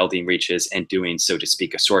about the Eldeen Reaches and doing, so to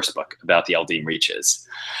speak, a source book about the Eldeen Reaches.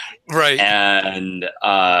 Right. And,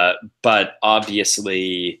 but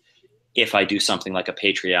obviously, if I do something like a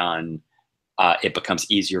Patreon, it becomes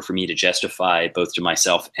easier for me to justify, both to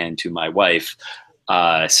myself and to my wife,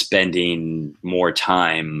 spending more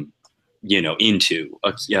time, you know, into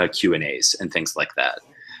Q&As and things like that.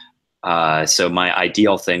 So my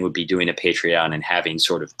ideal thing would be doing a Patreon and having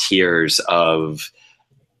sort of tiers of,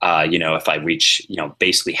 you know, if I reach, you know,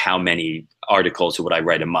 basically how many articles would I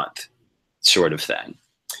write a month, sort of thing.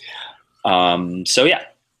 So yeah,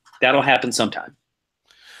 that'll happen sometime.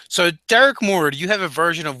 So Derek Moore, do you have a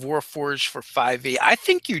version of Warforged for 5e? I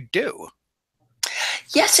think you do.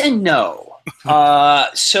 Yes and no.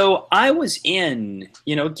 So I was in,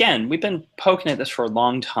 you know, again, we've been poking at this for a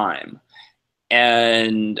long time.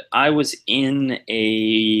 And I was in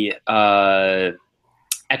a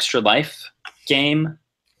Extra Life game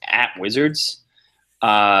at Wizards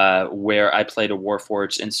where I played a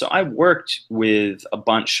Warforged. And so I worked with a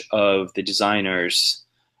bunch of the designers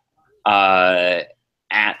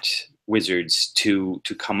at Wizards to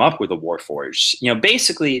come up with a Warforged. You know,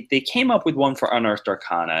 basically, they came up with one for Unearthed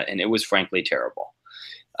Arcana, and it was frankly terrible.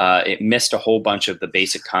 It missed a whole bunch of the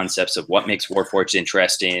basic concepts of what makes Warforged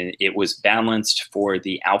interesting. It was balanced for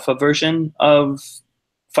the alpha version of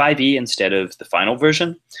 5e instead of the final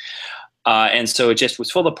version. And so it just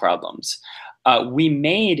was full of problems. We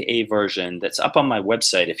made a version that's up on my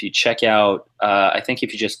website. If you check out, I think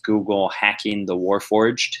if you just Google hacking the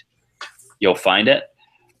Warforged, you'll find it.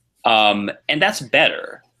 And that's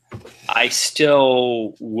better. I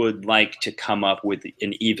still would like to come up with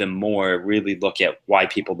an even more, really look at why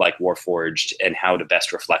people like Warforged and how to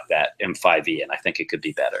best reflect that in 5e, and I think it could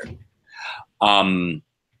be better.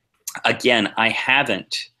 Again, I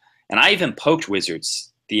haven't, and I even poked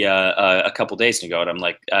Wizards a couple days ago, and I'm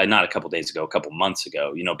like, not a couple days ago, a couple months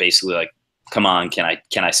ago, you know, basically like, come on, can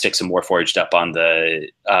I stick some Warforged up on the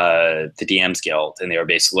DMs Guild? And they were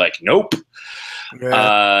basically like, nope.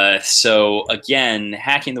 Yeah. So again,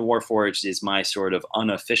 hacking the Warforged is my sort of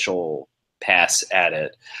unofficial pass at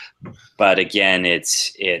it. But again,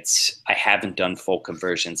 it's I haven't done full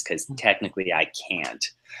conversions because technically I can't.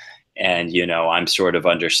 And, you know, I'm sort of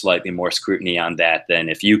under slightly more scrutiny on that than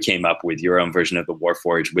if you came up with your own version of the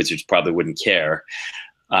Warforged. Wizards probably wouldn't care,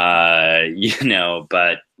 you know,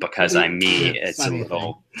 but because I'm me, Yeah,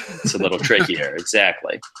 it's a little trickier.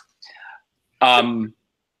 Exactly.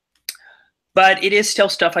 But it is still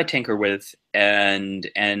stuff I tinker with, and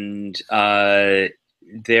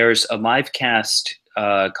there's a live cast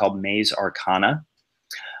called Maze Arcana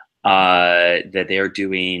that they're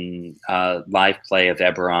doing live play of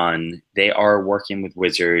Eberron. They are working with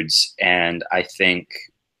Wizards, and I think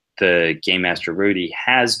the Game Master Rudy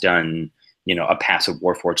has done, you know, a passive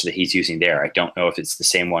Warforged that he's using there. I don't know if it's the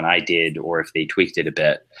same one I did or if they tweaked it a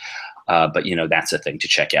bit, but you know, that's a thing to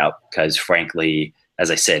check out because, frankly,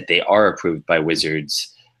 as I said, they are approved by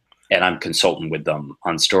Wizards, and I'm consulting with them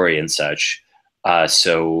on story and such.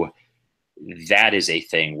 So that is a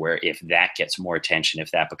thing where if that gets more attention, if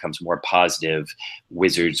that becomes more positive,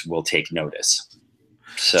 Wizards will take notice.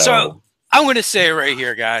 So I'm going to say it right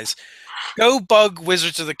here, guys. Go bug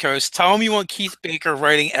Wizards of the Coast. Tell them you want Keith Baker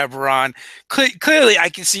writing Eberron. Clearly, I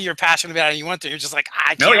can see you're passionate about it and you want to. You're just like,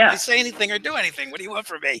 I can't really say anything or do anything. What do you want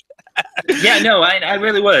from me? Yeah, no, I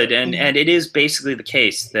really would. And it is basically the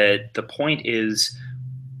case that the point is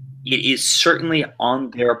it is certainly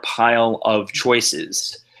on their pile of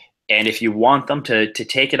choices. And if you want them to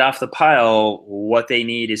take it off the pile, what they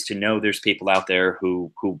need is to know there's people out there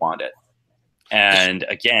who want it. And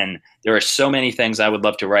again, there are so many things I would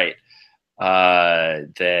love to write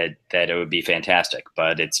that it would be fantastic.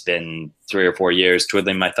 But it's been 3 or 4 years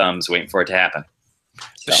twiddling my thumbs waiting for it to happen.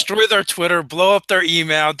 So. Destroy their Twitter, blow up their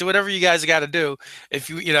email, do whatever you guys got to do. If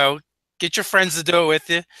you know, get your friends to do it with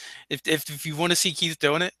you. If you want to see Keith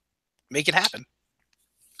doing it, make it happen.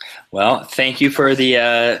 Well, thank you for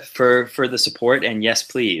the for the support, and yes,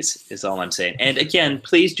 please is all I'm saying. And again,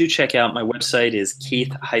 please do check out my website is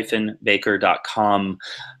keith-baker.com.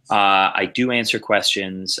 I do answer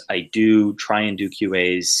questions. I do try and do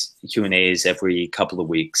Q&As every couple of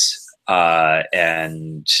weeks.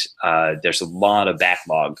 And there's a lot of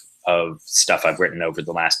backlog of stuff I've written over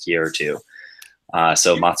the last year or two.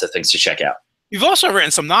 So lots of things to check out. You've also written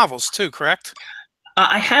some novels too, correct?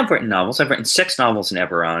 I have written novels. I've written 6 novels in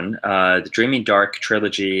Eberron, the Dreaming Dark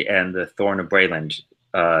trilogy and the Thorn of Brayland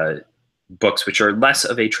books, which are less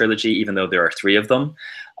of a trilogy, even though there are 3 of them.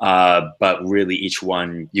 But really each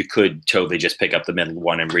one, you could totally just pick up the middle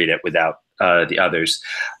one and read it without the others.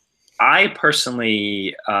 I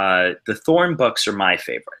personally, the Thorn books are my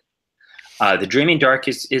favorite. The Dreaming Dark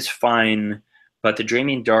is fine, but the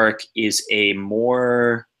Dreaming Dark is a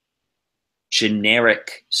more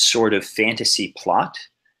generic sort of fantasy plot.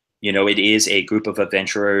 You know, it is a group of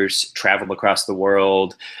adventurers travel across the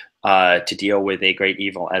world to deal with a great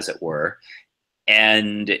evil, as it were.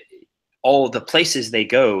 And all the places they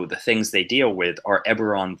go, the things they deal with are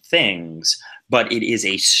Eberron things, but it is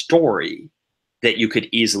a story that you could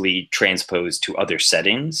easily transpose to other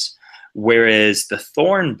settings. Whereas the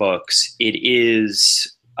Thorn books, it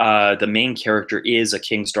is the main character is a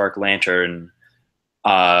King's Dark Lantern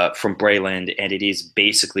from Brayland, and it is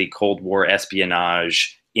basically Cold War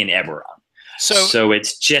espionage in Eberron. So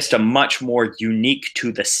it's just a much more unique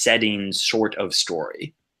to the setting sort of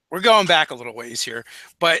story. We're going back a little ways here,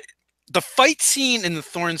 but the fight scene in the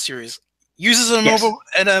Thorn series uses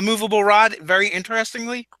a movable rod very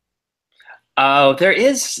interestingly. Oh, there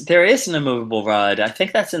is an immovable rod. I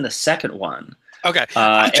think that's in the second one. Okay,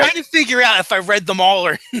 I'm trying to figure out if I read them all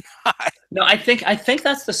or not. No, I think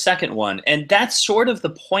that's the second one, and that's sort of the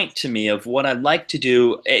point to me of what I like to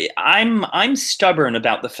do. I'm stubborn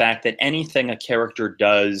about the fact that anything a character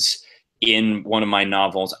does in one of my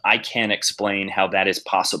novels, I can't explain how that is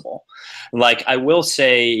possible. Like, I will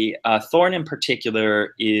say, Thorn in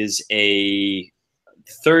particular is a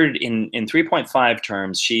third in 3.5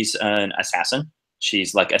 terms. She's an assassin.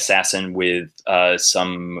 She's like assassin with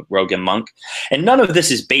some rogue and monk. And none of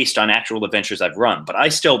this is based on actual adventures I've run, but I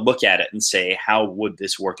still look at it and say, how would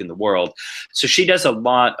this work in the world? So she does a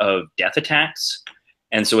lot of death attacks.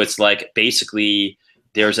 And so it's like basically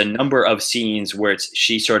there's a number of scenes where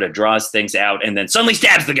she sort of draws things out and then suddenly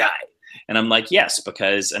stabs the guy. And I'm like, yes,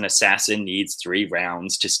 because an assassin needs 3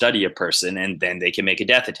 rounds to study a person and then they can make a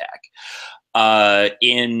death attack.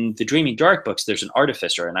 In the Dreaming Dark books, there's an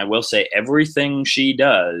artificer, and I will say everything she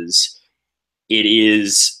does, it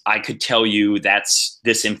is, I could tell you that's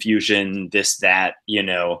this infusion, this, that, you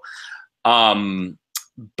know.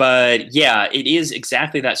 But yeah, it is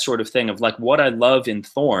exactly that sort of thing of like what I love in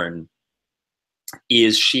Thorn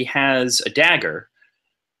is she has a dagger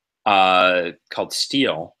called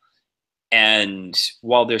Steel, And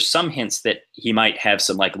while there's some hints that he might have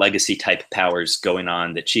some like legacy type powers going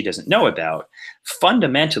on that she doesn't know about,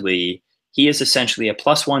 fundamentally, he is essentially a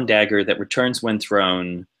 +1 dagger that returns when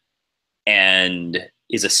thrown and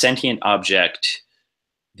is a sentient object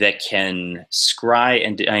that can scry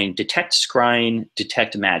and detect scrying,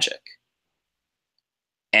 detect magic.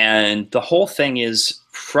 And the whole thing is,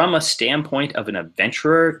 from a standpoint of an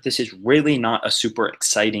adventurer, this is really not a super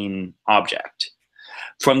exciting object.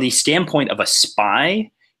 From the standpoint of a spy,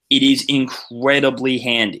 it is incredibly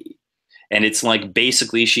handy. And it's like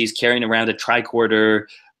basically she's carrying around a tricorder.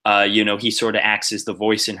 He sort of acts as the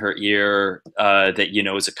voice in her ear that,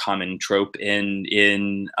 is a common trope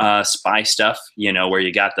in spy stuff, where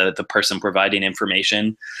you got the person providing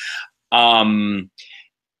information. And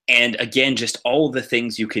again, just all the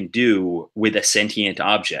things you can do with a sentient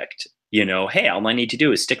object. Hey, all I need to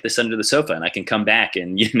do is stick this under the sofa and I can come back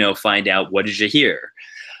and, find out what did you hear.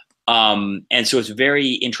 And so it's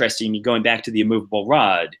very interesting going back to the immovable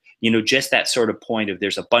rod, just that sort of point of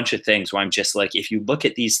there's a bunch of things where I'm just like, if you look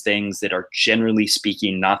at these things that are generally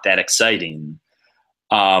speaking not that exciting,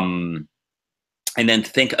 and then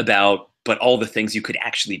think about, but all the things you could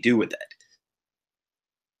actually do with it.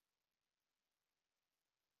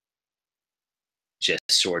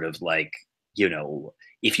 Just sort of like,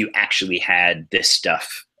 if you actually had this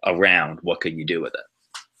stuff around, what could you do with it?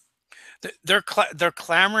 They're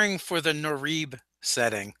clamoring for the Narib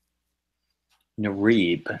setting.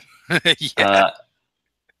 Narib. Yeah.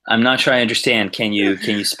 I'm not sure I understand. Can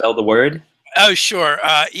you spell the word? Oh, sure.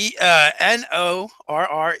 Norrrebe.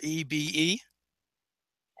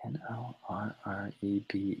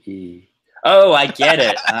 Norrrebe. Oh, I get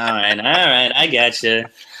it. All right, I gotcha.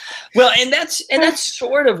 Well, and that's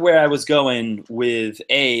sort of where I was going with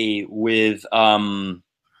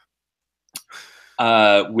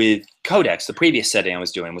Codex. The previous setting I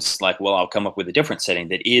was doing was like, well, I'll come up with a different setting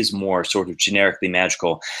that is more sort of generically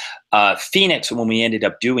magical. Phoenix, when we ended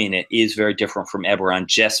up doing it, is very different from Eberron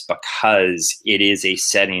just because it is a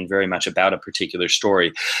setting very much about a particular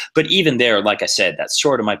story. But even there, like I said, that's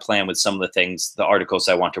sort of my plan with some of the things, the articles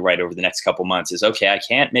I want to write over the next couple months is, okay, I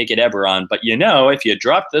can't make it Eberron, but if you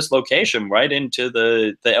drop this location right into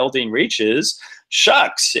the Eldeen Reaches,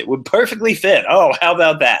 shucks, it would perfectly fit. Oh, how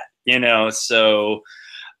about that? So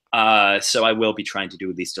I will be trying to do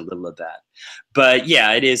at least a little of that. But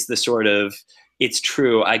yeah, it is the sort of, it's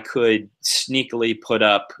true. I could sneakily put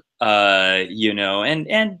up,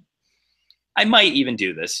 and I might even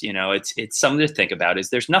do this, it's something to think about is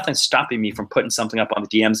there's nothing stopping me from putting something up on the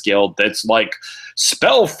DM's Guild that's like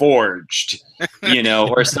spell forged,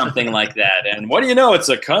 or something like that. And what do you know? It's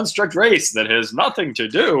a construct race that has nothing to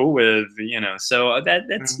do with, so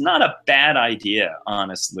that's not a bad idea,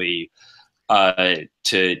 honestly, to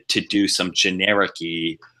do some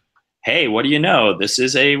generic-y, hey, what do you know? This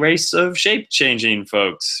is a race of shape-changing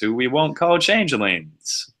folks who we won't call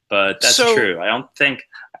changelings. But that's true. I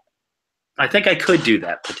think I could do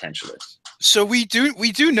that potentially. So we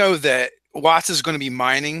do know that Watts is going to be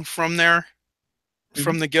mining from there,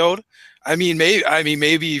 from the guild.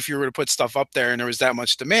 Maybe if you were to put stuff up there and there was that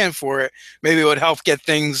much demand for it, maybe it would help get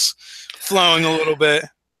things flowing a little bit.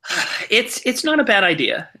 It's not a bad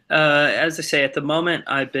idea. As I say, at the moment,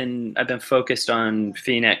 I've been focused on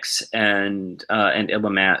Phoenix and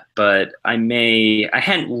Illimat, but I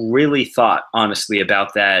hadn't really thought honestly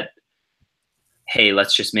about that. Hey,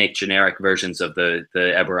 let's just make generic versions of the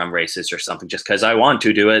Eberron races or something just because I want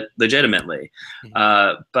to do it legitimately.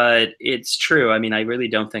 But it's true. I really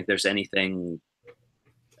don't think there's anything,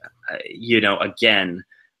 again,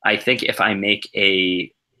 I think if I make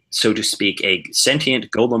so to speak, a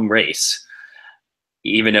sentient golem race,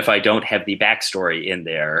 even if I don't have the backstory in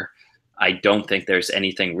there, I don't think there's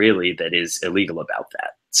anything really that is illegal about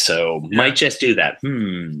that. So might just do that.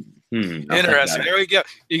 Interesting. There we go.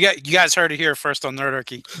 You guys heard it here first on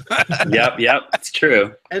Nerdarchy. Yep, it's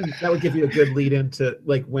true. And that would give you a good lead into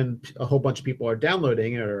like when a whole bunch of people are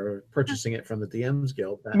downloading it or purchasing it from the DM's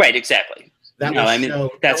Guild. Right, exactly.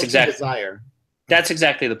 That's exactly desire. That's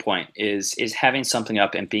exactly the point. Is having something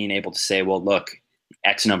up and being able to say, well, look,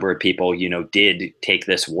 X number of people, did take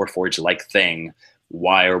this Warforged-like thing.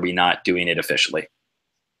 Why are we not doing it officially?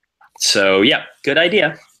 So yeah, good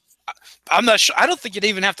idea. I'm not sure. I don't think you'd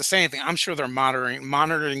even have to say anything. I'm sure they're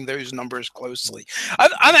monitoring those numbers closely.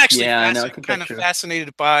 I'm actually kind of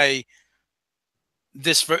fascinated by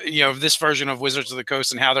this, this version of Wizards of the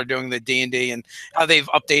Coast and how they're doing the D&D and how they've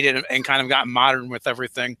updated and kind of gotten modern with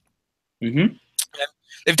everything. Mm-hmm.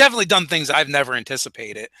 They've definitely done things I've never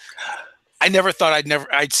anticipated. I never thought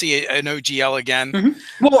I'd see an OGL again.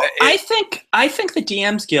 Mm-hmm. Well, I think the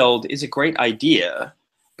DM's Guild is a great idea.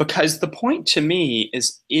 Because the point to me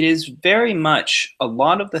is it is very much a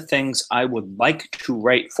lot of the things I would like to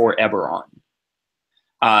write for Eberron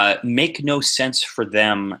make no sense for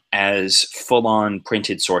them as full-on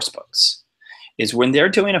printed source books. Is when they're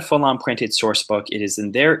doing a full-on printed source book, it is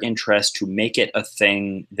in their interest to make it a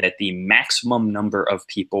thing that the maximum number of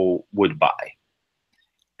people would buy.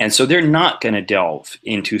 And so they're not going to delve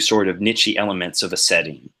into sort of niche elements of a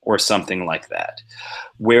setting or something like that.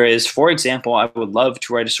 Whereas, for example, I would love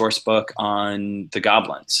to write a source book on the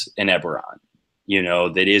goblins in Eberron,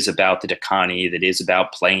 that is about the Dakani, that is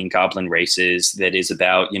about playing goblin races, that is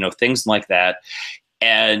about, things like that.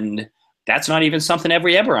 And that's not even something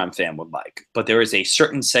every Eberron fan would like. But there is a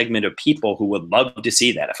certain segment of people who would love to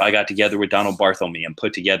see that. If I got together with Donald Barthelme and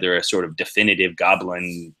put together a sort of definitive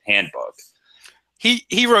goblin handbook.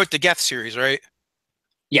 He wrote the Geth series, right?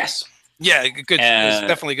 Yes. Yeah, good. It's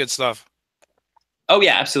definitely good stuff. Oh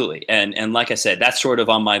yeah, absolutely. And like I said, that's sort of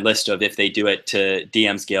on my list of if they do it to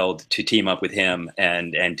DM's Guild to team up with him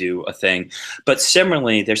and do a thing. But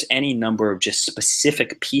similarly, there's any number of just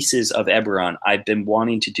specific pieces of Eberron I've been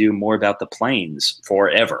wanting to do more about the planes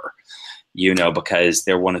forever, because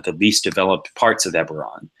they're one of the least developed parts of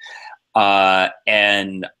Eberron.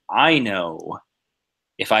 And I know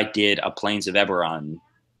if I did a Plains of Eberron,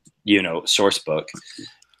 source book,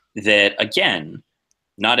 that again,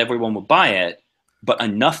 not everyone would buy it, but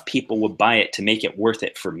enough people would buy it to make it worth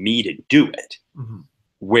it for me to do it. Mm-hmm.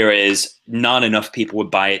 Whereas not enough people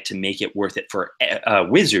would buy it to make it worth it for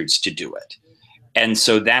Wizards to do it. And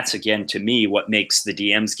so that's, again, to me, what makes the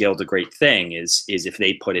DM's Guild a great thing is if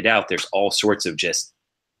they put it out, there's all sorts of just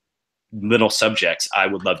little subjects I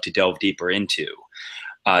would love to delve deeper into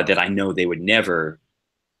that I know they would never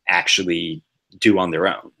actually do on their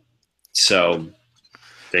own. So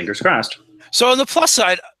fingers crossed. So on the plus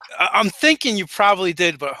side, I'm thinking you probably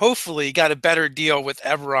did, but hopefully you got a better deal with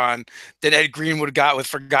Eberron than Ed Greenwood got with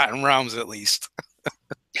Forgotten Realms, at least.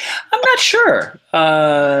 I'm not sure.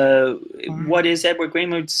 What is Edward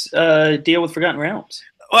Greenwood's deal with Forgotten Realms?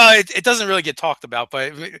 Well, it doesn't really get talked about,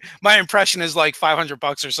 but my impression is like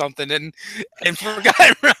 $500 or something, and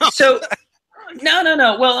Forgotten Realms. So.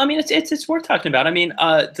 No. Well, I mean, it's worth talking about. I mean,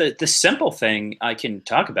 the simple thing I can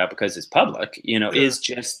talk about because it's public, is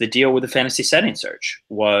just the deal with the fantasy setting search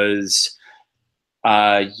was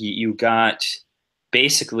you got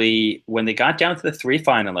basically when they got down to the 3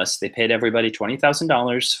 finalists, they paid everybody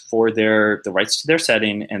 $20,000 for the rights to their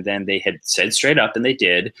setting, and then they had said straight up, and they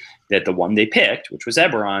did, that the one they picked, which was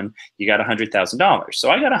Eberron, you got $100,000. So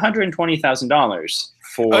I got $120,000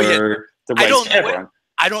 for the rights to Eberron.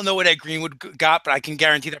 I don't know what Ed Greenwood got, but I can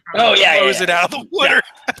guarantee that blows it out of the water.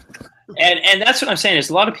 Yeah. And that's what I'm saying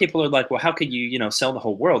is a lot of people are like, well, how could you, sell the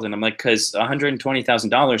whole world? And I'm like, because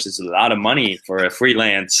 $120,000 is a lot of money for a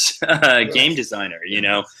freelance game designer,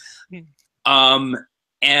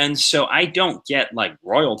 And so I don't get like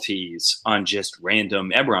royalties on just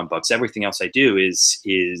random Eberron books. Everything else I do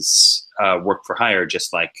is work for hire,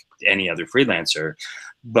 just like any other freelancer.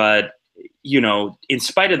 But in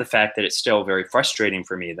spite of the fact that it's still very frustrating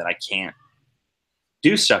for me that I can't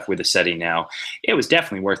do stuff with the setting now, it was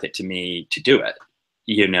definitely worth it to me to do it,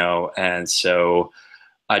 and so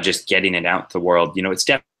just getting it out to the world, it's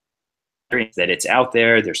definitely that it's out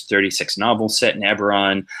there. There's 36 novels set in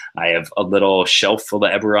Eberron. I have a little shelf full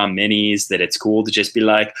of Eberron minis that it's cool to just be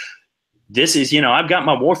like, this is, I've got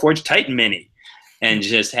my Warforged Titan mini, and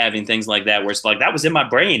just having things like that where it's like, that was in my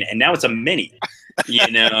brain and now it's a mini.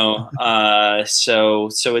 So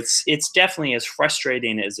it's definitely as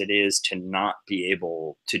frustrating as it is to not be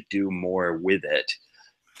able to do more with it.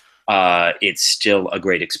 It's still a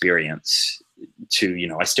great experience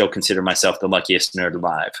I still consider myself the luckiest nerd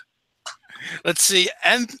alive. Let's see.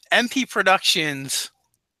 MP Productions,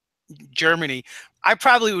 Germany. I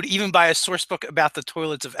probably would even buy a source book about the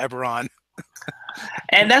toilets of Eberron.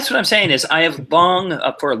 And that's what I'm saying is I have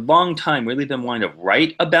for a long time, really been wanting to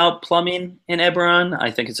write about plumbing in Eberron.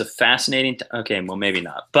 I think it's a fascinating, okay, well, maybe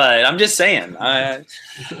not, but I'm just saying.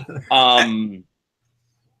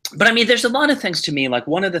 But I mean, there's a lot of things to me, like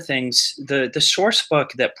one of the things, the source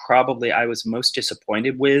book that probably I was most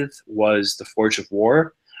disappointed with was The Forge of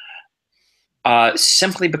War,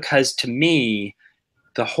 simply because to me,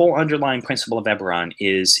 the whole underlying principle of Eberron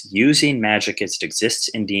is using magic as it exists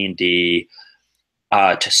in D&D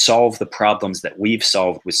to solve the problems that we've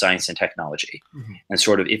solved with science and technology. Mm-hmm. And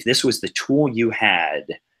sort of, if this was the tool you had,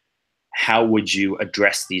 how would you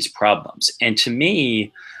address these problems? And to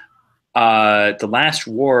me, The Last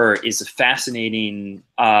War is a fascinating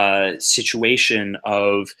situation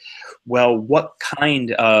of, well, what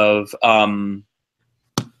kind of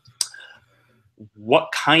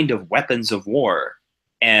weapons of war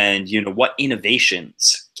and, you know, what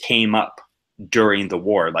innovations came up during the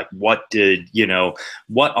war. Like, what did, you know,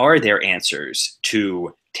 what are their answers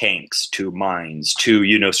to tanks, to mines, to,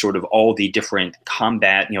 you know, sort of all the different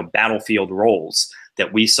combat, you know, battlefield roles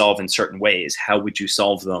that we solve in certain ways? How would you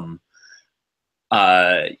solve them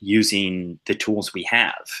using the tools we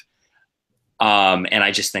have? And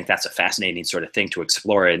I just think that's a fascinating sort of thing to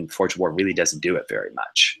explore, and Forge of War really doesn't do it very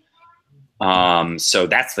much. So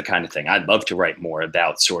that's the kind of thing I'd love to write more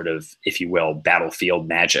about, sort of, if you will, battlefield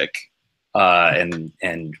magic, and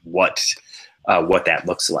what that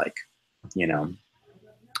looks like, you know.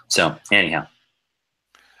 So anyhow.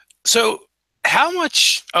 So how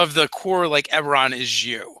much of the core, like, Eberron is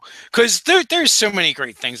you? Because there's so many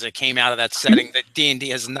great things that came out of that setting that D&D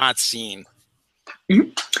has not seen.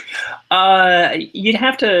 You'd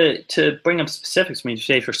have to bring up specifics for me to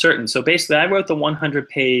say for certain. So basically, I wrote the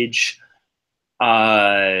 100-page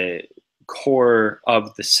core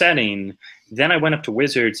of the setting. Then I went up to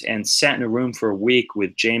Wizards and sat in a room for a week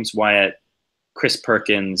with James Wyatt, Chris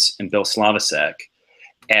Perkins, and Bill Slavacek.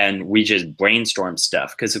 And we just brainstormed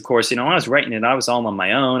stuff. Because, of course, you know, when I was writing it, I was all on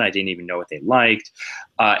my own. I didn't even know what they liked.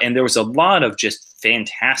 And there was a lot of just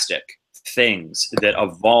fantastic things that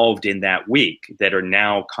evolved in that week that are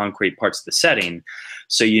now concrete parts of the setting.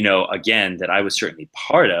 So, you know, again, that I was certainly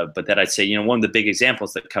part of, but that I'd say, you know, one of the big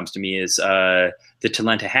examples that comes to me is the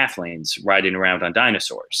Talenta halflings riding around on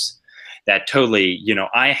dinosaurs. That totally, you know,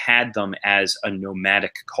 I had them as a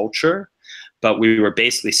nomadic culture, but we were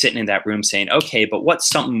basically sitting in that room saying, okay, but what's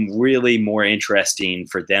something really more interesting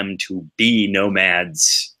for them to be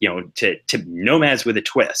nomads, you know, to nomads with a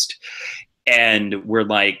twist? And we're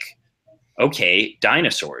like, okay,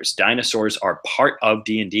 dinosaurs. Dinosaurs are part of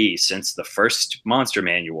D&D since the first monster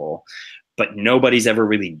manual, but nobody's ever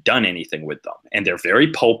really done anything with them. And they're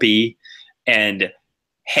very pulpy. And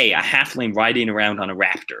hey, a halfling riding around on a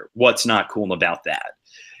raptor. What's not cool about that?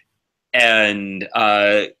 And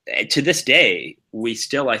to this day, we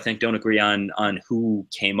still, I think, don't agree on who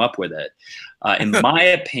came up with it. In my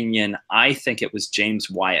opinion, I think it was James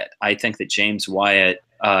Wyatt. I think that James Wyatt,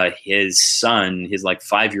 his son, his like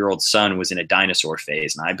 5-year-old son, was in a dinosaur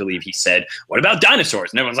phase, and I believe he said, "What about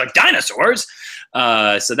dinosaurs?" And everyone's like, "Dinosaurs."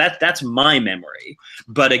 So that's my memory.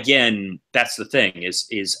 But again, that's the thing,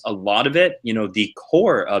 is a lot of it, you know, the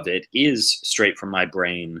core of it is straight from my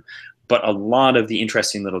brain. But a lot of the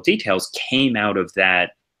interesting little details came out of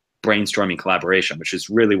that brainstorming collaboration, which is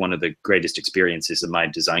really one of the greatest experiences of my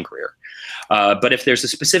design career. But if there's a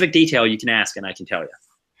specific detail, you can ask and I can tell you.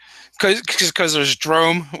 Because there's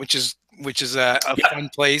Drome, which is a fun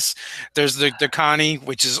place. There's the Connie,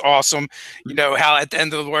 which is awesome. You know how at the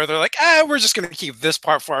end of the war they're like, we're just going to keep this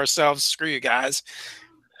part for ourselves. Screw you guys.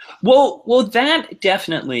 Well, that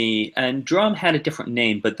definitely. And Drome had a different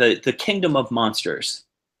name, but the Kingdom of Monsters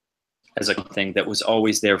as a thing that was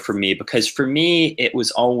always there for me, because for me it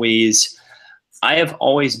was always, I have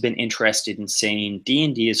always been interested in saying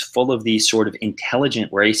D&D is full of these sort of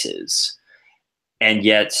intelligent races, and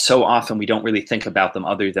yet so often we don't really think about them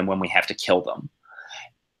other than when we have to kill them.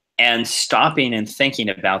 And stopping and thinking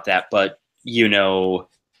about that, but, you know,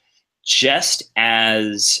 just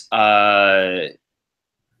as Five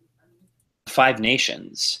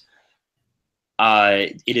Nations,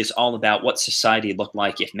 it is all about what society looked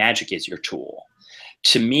like if magic is your tool.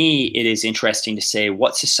 To me, it is interesting to say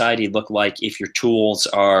what society look like if your tools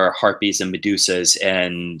are harpies and medusas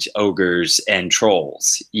and ogres and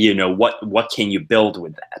trolls. You know, what can you build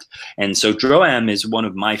with that? And so Droam is one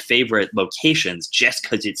of my favorite locations just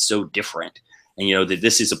because it's so different. And, you know, that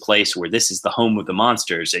this is a place where this is the home of the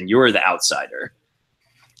monsters and you're the outsider.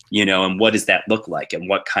 You know, and what does that look like? And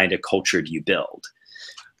what kind of culture do you build?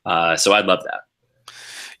 So I love that.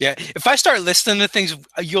 Yeah, if I start listening to things,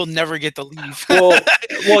 you'll never get to leave. Well,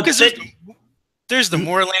 because there's the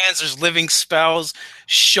Moorlands, there's Living Spells,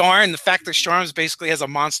 Sharn. The fact that Sharn basically has a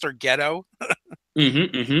monster ghetto.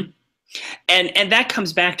 And that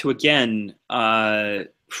comes back to, again,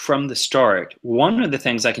 from the start. One of the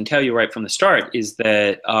things I can tell you right from the start is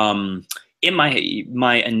that in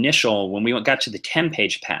my initial, when we got to the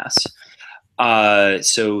 10-page pass,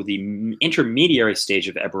 so the intermediary stage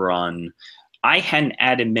of Eberron, I hadn't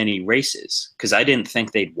added many races because I didn't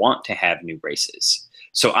think they'd want to have new races.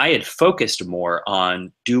 So I had focused more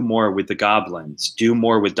on do more with the goblins, do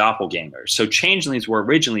more with doppelgangers. So changelings were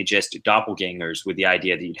originally just doppelgangers with the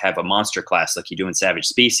idea that you'd have a monster class like you do in Savage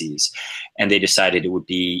Species. And they decided it would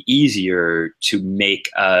be easier to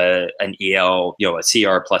make an EL, you know, a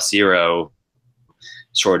CR +0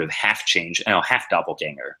 sort of half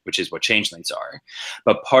doppelganger, which is what changelings are.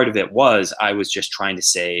 But part of it was I was just trying to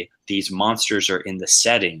say these monsters are in the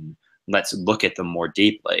setting, let's look at them more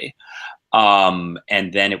deeply.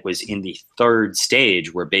 And then it was in the third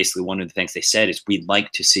stage where basically one of the things they said is we'd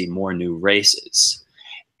like to see more new races.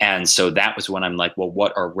 And so that was when I'm like, well,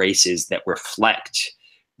 what are races that reflect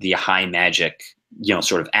the high magic,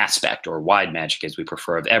 sort of aspect, or wide magic as we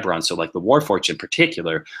prefer, of Eberron? So like the Warforged in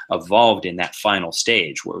particular evolved in that final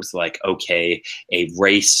stage where it was like, okay, a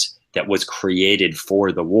race that was created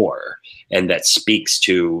for the war and that speaks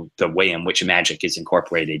to the way in which magic is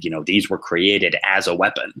incorporated. These were created as a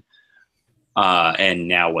weapon. And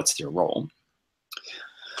now what's their role?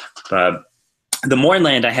 The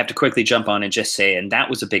Mournland I have to quickly jump on and just say, and that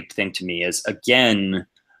was a big thing to me, is again,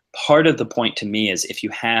 part of the point to me is if you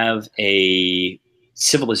have a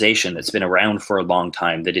civilization that's been around for a long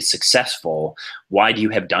time that is successful, why do you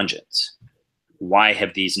have dungeons? Why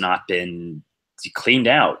have these not been cleaned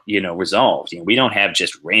out, resolved? We don't have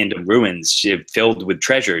just random ruins filled with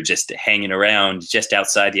treasure just hanging around just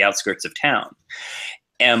outside the outskirts of town.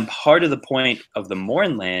 And part of the point of the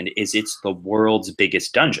Mournland is it's the world's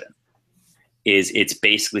biggest dungeon. It's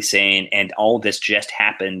basically saying, and all this just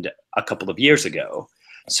happened a couple of years ago.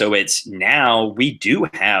 So it's now we do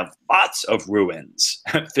have lots of ruins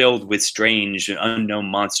filled with strange unknown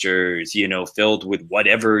monsters, filled with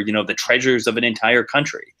whatever, the treasures of an entire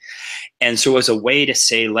country. And so as a way to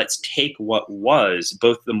say, let's take what was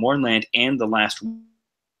both the Mournland and the last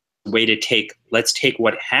way to let's take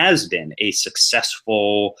what has been a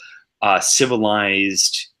successful,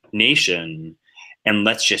 civilized nation, and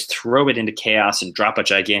let's just throw it into chaos and drop a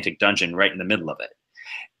gigantic dungeon right in the middle of it.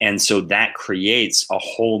 And so that creates a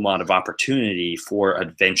whole lot of opportunity for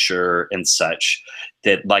adventure and such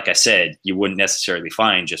that, like I said, you wouldn't necessarily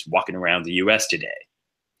find just walking around the US today,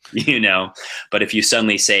 But if you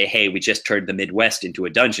suddenly say, hey, we just turned the Midwest into a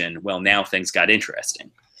dungeon, well, now things got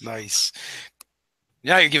interesting. Nice.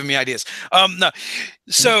 Now you're giving me ideas. No.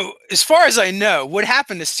 So as far as I know, what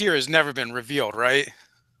happened to Seer has never been revealed, right?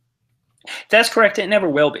 That's correct. It never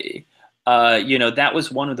will be. That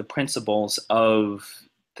was one of the principles of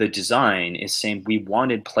the design, is saying we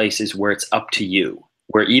wanted places where it's up to you,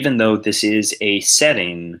 where even though this is a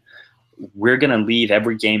setting, we're going to leave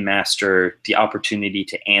every game master the opportunity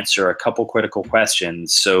to answer a couple critical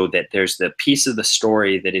questions so that there's the piece of the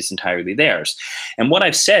story that is entirely theirs. And what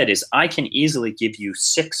I've said is I can easily give you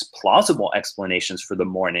 6 plausible explanations for the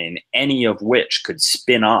Mourning, any of which could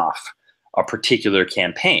spin off a particular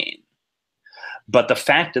campaign. But the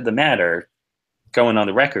fact of the matter, going on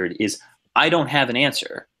the record, is I don't have an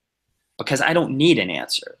answer because I don't need an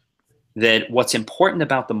answer. That what's important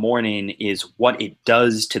about the Mourning is what it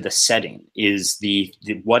does to the setting, is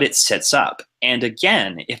what it sets up. And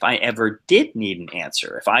again, if I ever did need an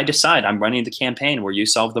answer, if I decide I'm running the campaign where you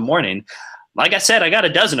solve the Mourning, like I said, I got a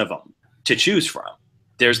dozen of them to choose from.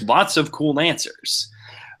 There's lots of cool answers.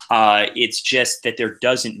 It's just that there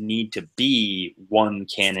doesn't need to be one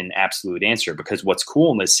canon absolute answer, because what's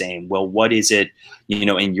cool is saying, well, what is it,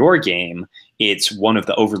 in your game, it's one of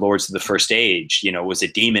the overlords of the First Age, was a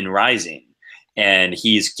demon rising and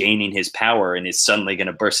he's gaining his power and is suddenly going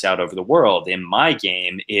to burst out over the world. In my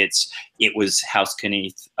game, it was House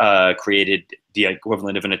Kenneth created the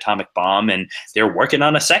equivalent of an atomic bomb and they're working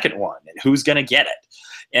on a second one, and who's going to get it?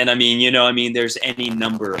 And I mean, there's any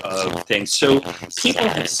number of things. So people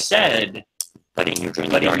have said, but in your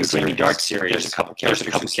Dreamy Dark series, there's a couple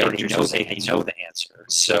characters who say they know the answer.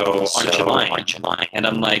 So aren't you lying? And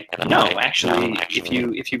I'm like, no, actually,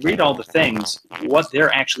 if you read all the things, what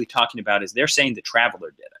they're actually talking about is they're saying the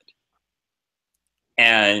Traveler did it.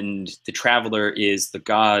 And the Traveler is the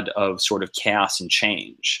god of sort of chaos and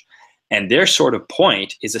change. And their sort of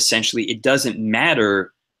point is essentially it doesn't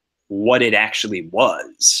matter what it actually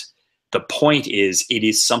was. The point is it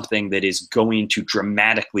is something that is going to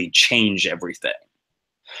dramatically change everything.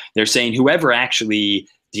 They're saying whoever actually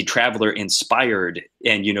the Traveler inspired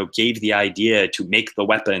and, gave the idea to make the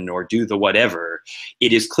weapon or do the whatever,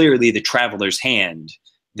 it is clearly the Traveler's hand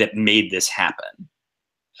that made this happen.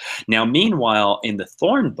 Now, meanwhile, in the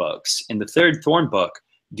Thorn books, in the third Thorn book,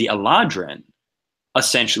 the Eladrin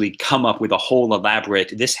essentially come up with a whole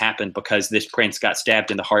elaborate, this happened because this prince got stabbed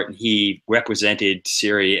in the heart and he represented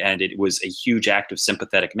Ciri and it was a huge act of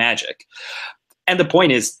sympathetic magic. And the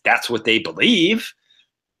point is, that's what they believe.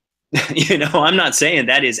 I'm not saying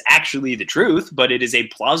that is actually the truth, but it is a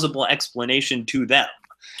plausible explanation to them.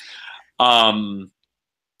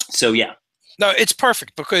 So yeah. No, it's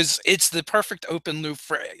perfect because it's the perfect open loop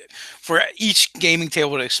for each gaming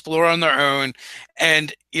table to explore on their own,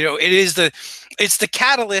 and it's the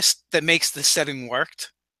catalyst that makes the setting work.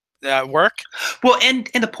 Well, and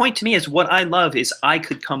the point to me is what I love is I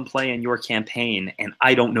could come play in your campaign and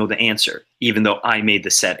I don't know the answer, even though I made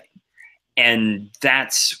the setting. And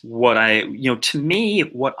that's what to me,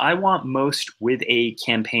 what I want most with a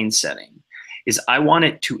campaign setting is I want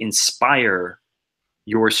it to inspire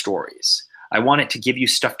your stories. I want it to give you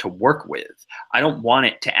stuff to work with. I don't want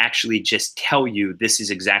it to actually just tell you this is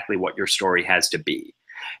exactly what your story has to be.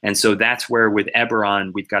 And so that's where with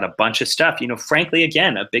Eberron, we've got a bunch of stuff. Frankly,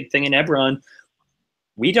 again, a big thing in Eberron,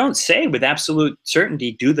 we don't say with absolute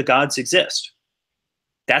certainty, do the gods exist?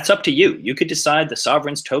 That's up to you. You could decide the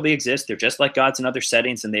sovereigns totally exist. They're just like gods in other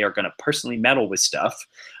settings and they are going to personally meddle with stuff.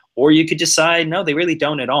 Or you could decide, no, they really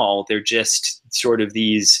don't at all. They're just sort of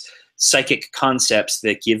these psychic concepts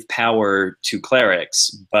that give power to clerics,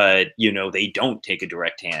 but, they don't take a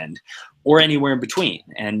direct hand, or anywhere in between.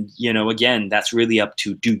 And, again, that's really up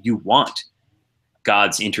to, do you want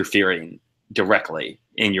gods interfering directly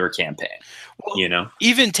in your campaign? Well,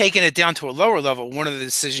 even taking it down to a lower level, one of the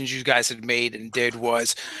decisions you guys had made and did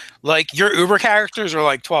was, like, your Uber characters are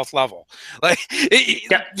like 12th level. Like,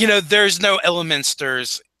 there's no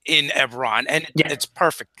Elementsters in Eberron, and it's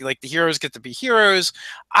perfect. Like, the heroes get to be heroes.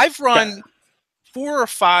 I've run 4 or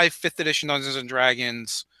 5 5th edition Dungeons and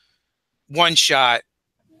Dragons one-shot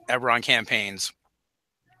Eberron campaigns,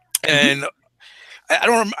 and I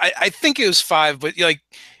don't remember, I think it was 5, but like,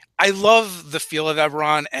 I love the feel of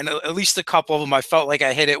Eberron, and at least a couple of them I felt like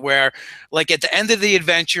I hit it where, like, at the end of the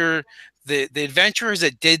adventure, the adventurers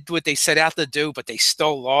that did what they set out to do, but they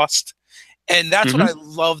still lost. And that's what I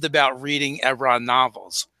loved about reading Eberron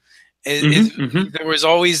novels. There was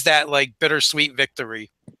always that, like, bittersweet victory.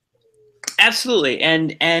 Absolutely.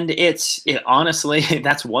 And honestly,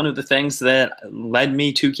 that's one of the things that led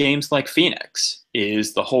me to games like Phoenix.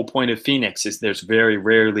 Is the whole point of Phoenix is there's very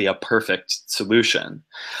rarely a perfect solution.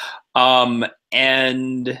 And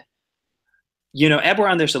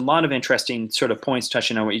Eberron, there's a lot of interesting sort of points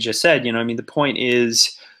touching on what you just said. The point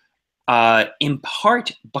is, in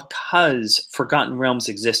part because Forgotten Realms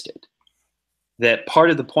existed, that part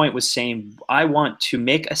of the point was saying, I want to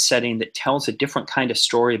make a setting that tells a different kind of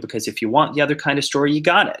story, because if you want the other kind of story, you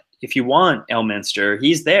got it. If you want Elminster,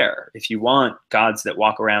 he's there. If you want gods that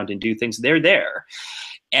walk around and do things, they're there.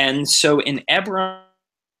 And so in Eberron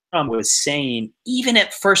was saying, even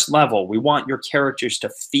at first level, we want your characters to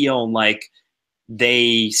feel like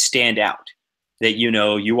they stand out, that,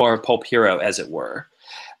 you are a pulp hero, as it were.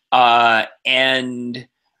 And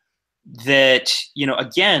that,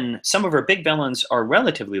 again, some of our big villains are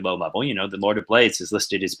relatively low level. The Lord of Blades is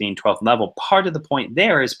listed as being 12th level. Part of the point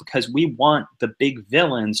there is because we want the big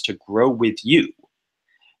villains to grow with you.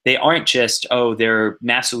 They aren't just, they're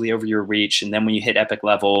massively over your reach, and then when you hit epic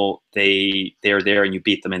level, they're there and you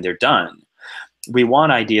beat them and they're done. We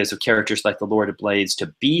want ideas of characters like the Lord of Blades to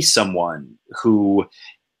be someone who,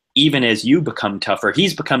 even as you become tougher,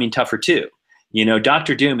 he's becoming tougher too.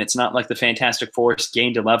 Dr. Doom, it's not like the Fantastic Four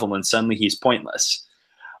gained a level and suddenly he's pointless.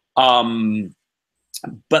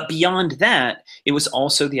 But beyond that, it was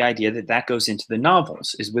also the idea that goes into the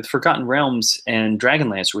novels. Is with Forgotten Realms and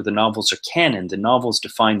Dragonlance, where the novels are canon, the novels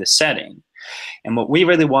define the setting. And what we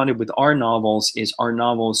really wanted with our novels is our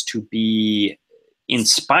novels to be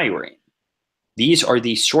inspiring. These are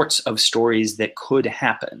the sorts of stories that could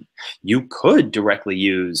happen. You could directly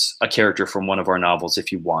use a character from one of our novels if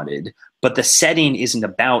you wanted, but the setting isn't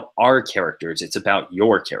about our characters, it's about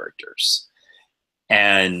your characters.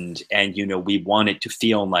 And we want it to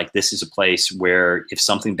feel like this is a place where if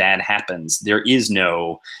something bad happens, there is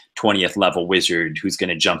no 20th level wizard who's going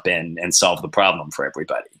to jump in and solve the problem for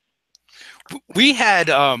everybody. We had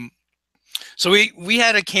we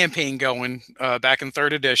had a campaign going back in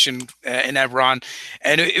 3rd edition in Eberron,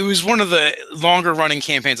 and it was one of the longer running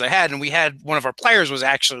campaigns I had, and we had one of our players was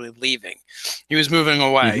actually leaving. He was moving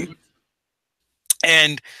away.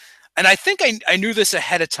 And I think I knew this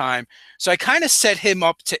ahead of time, so I kind of set him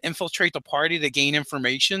up to infiltrate the party to gain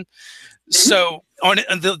information. So on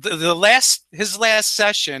his last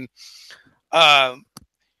session, I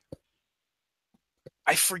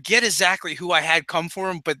forget exactly who I had come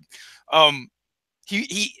for him, but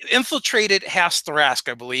he infiltrated House Thrask,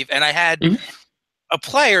 I believe, and I had a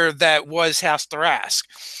player that was House Thrask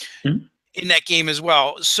in that game as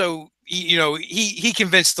well. So he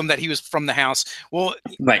convinced them that he was from the house. Well,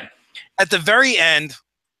 right at the very end,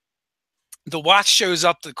 the watch shows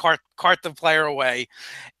up to cart the player away,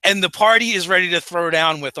 and the party is ready to throw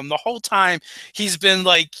down with him. The whole time he's been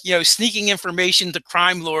sneaking information to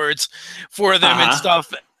crime lords for them and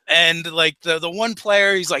stuff. And like the one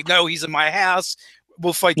player, he's like, no, he's in my house.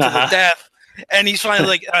 We'll fight to the death. And he's finally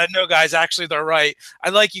like, no, guys, actually, they're right. I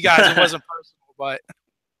like you guys. It wasn't personal, but.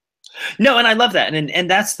 No, and I love that. And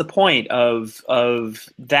that's the point of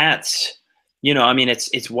that's You know, I mean,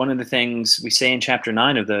 it's one of the things we say in chapter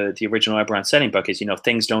 9 of the original Eberron setting book is, you know,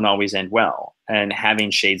 things don't always end well, and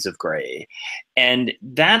having shades of gray. And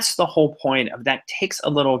that's the whole point of that. Takes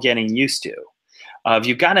a little getting used to.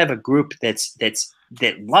 You've got to have a group that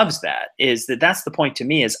loves that. That's the point to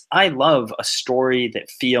me is I love a story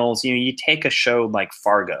that feels, you know, you take a show like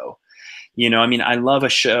Fargo, you know, I mean, I love a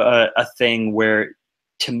show, a thing where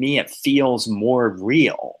to me it feels more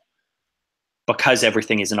real because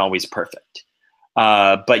everything isn't always perfect.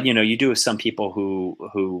 But you know, you do have some people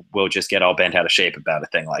who will just get all bent out of shape about a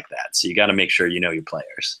thing like that. So you got to make sure you know your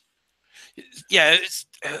players. Yeah,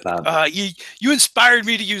 you inspired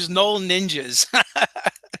me to use Null Ninjas.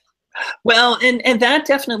 Well, and that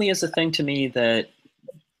definitely is a thing to me that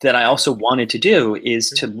I also wanted to do, is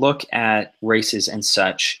to look at races and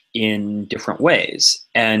such in different ways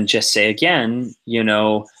and just say again, you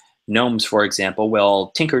know, gnomes, for example,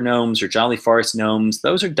 well, Tinker gnomes or Jolly Forest gnomes,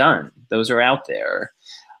 those are done. Those are out there.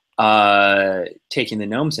 Taking the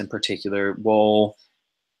gnomes in particular, well,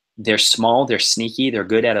 they're small, they're sneaky, they're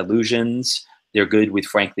good at illusions, they're good with,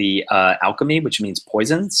 frankly, alchemy, which means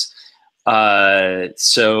poisons.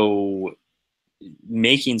 So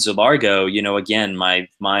making Zulargo, you know, again, my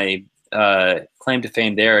claim to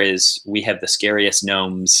fame there is we have the scariest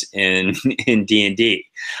gnomes in D&D.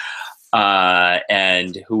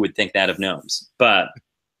 And who would think that of gnomes? But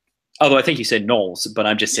although I think you said gnolls, but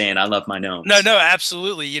I'm just saying I love my gnomes. No,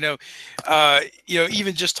 absolutely. You know,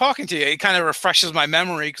 even just talking to you, it kind of refreshes my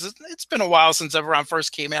memory because it's been a while since Eberron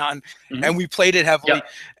first came out, and we played it heavily. Yep.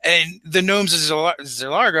 And the gnomes of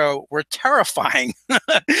Zulargo were terrifying.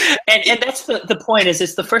 and that's the point is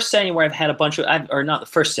it's the first setting where I've had a bunch of, or not the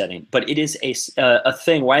first setting, but it is a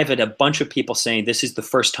thing where I've had a bunch of people saying this is the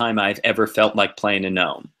first time I've ever felt like playing a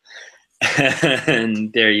gnome.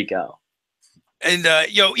 And there you go. And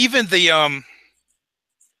you know, even the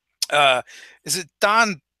is it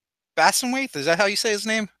Don Bassenwaith? Is that how you say his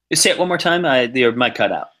name? You say it one more time. Your mic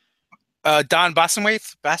cut out. Don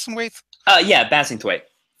Bassenwaith. Bassenwaith. Yeah, Bassenthwaite.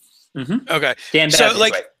 Okay. Dan Bassenthwaite. So,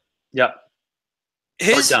 like, yep.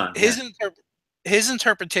 His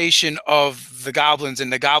interpretation of the goblins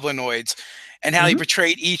and the goblinoids and how he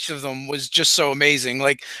portrayed each of them was just so amazing.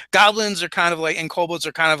 Like, goblins are kind of like, and kobolds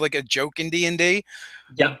are kind of like a joke in D&D.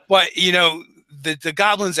 Yeah. But, you know, the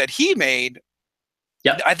goblins that he made,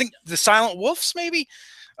 I think the Silent Wolves, maybe?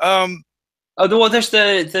 Well, there's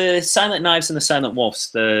the Silent Knives and the Silent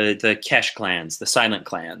Wolves, the Kesh clans, the Silent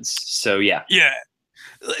clans. So, yeah. Yeah.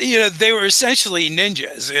 You know, they were essentially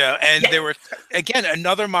ninjas, you know, and they were, again,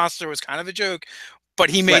 another monster was kind of a joke,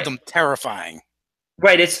 but he made them terrifying.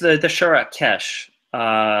 Right, it's the Shurak Kesh.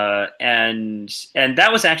 And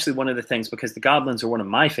that was actually one of the things, because the goblins are one of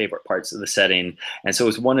my favorite parts of the setting. And so it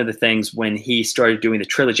was one of the things when he started doing the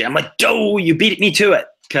trilogy, I'm like, oh, you beat me to it.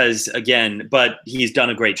 Because again, but he's done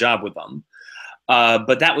a great job with them.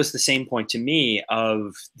 But that was the same point to me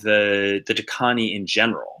of the Dakani in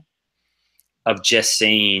general, of just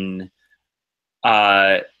saying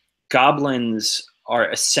goblins are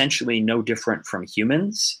essentially no different from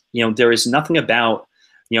humans. You know, there is nothing about,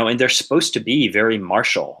 you know, and they're supposed to be very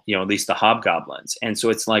martial, you know, at least the hobgoblins. And so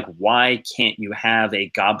it's like, why can't you have a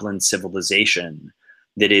goblin civilization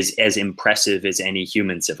that is as impressive as any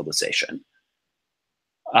human civilization?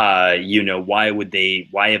 You know, why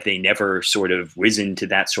have they never sort of risen to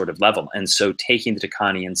that sort of level? And so taking the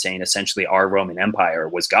Dakani and saying essentially our Roman Empire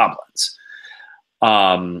was goblins.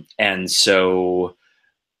 And so,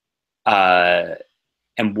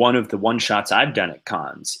 and one of the one shots I've done at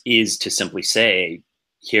cons is to simply say,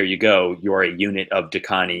 here you go, you're a unit of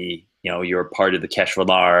Dakani, you know, you're part of the Kesh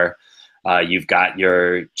Valar, you've got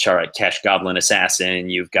your Charat Kesh Goblin Assassin,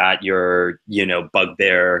 you've got your, you know,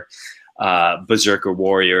 Bugbear, Berserker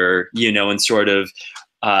Warrior, you know, and sort of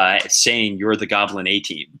saying you're the Goblin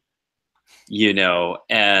A-Team, you know,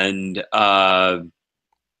 and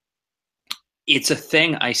it's a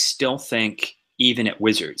thing I still think, even at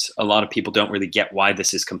Wizards, a lot of people don't really get why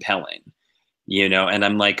this is compelling. You know, and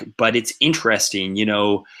I'm like, but it's interesting, you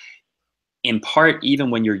know, in part, even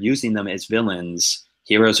when you're using them as villains,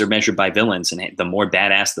 heroes are measured by villains, and the more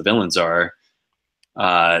badass the villains are,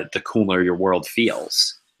 the cooler your world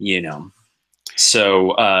feels, you know.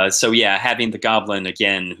 So yeah, having the goblin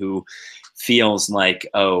again, who feels like,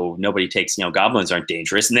 oh, nobody takes, you know, goblins aren't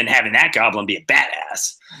dangerous, and then having that goblin be a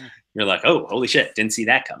badass, you're like, oh, holy shit, didn't see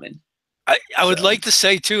that coming. I would like to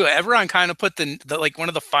say too, Eberron kind of put the like one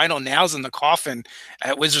of the final nails in the coffin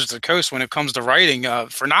at Wizards of the Coast when it comes to writing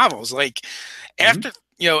for novels. Like after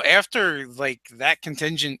after like that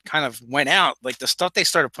contingent kind of went out, like the stuff they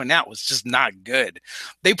started putting out was just not good.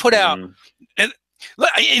 They put out, and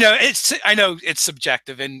you know, I know it's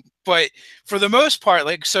subjective, and But for the most part,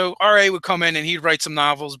 like, so RA would come in and he'd write some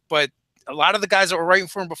novels, but a lot of the guys that were writing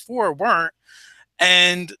for him before weren't.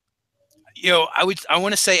 And I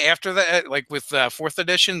want to say after that, like with fourth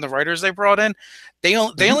edition, the writers they brought in, they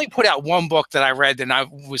only put out one book that I read and I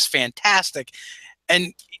was fantastic.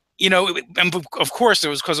 And and of course it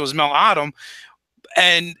was because it was Mel Autumn,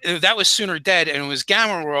 and that was Sooner Dead, and it was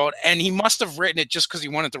Gamma World, and he must have written it just because he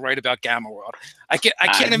wanted to write about Gamma World. I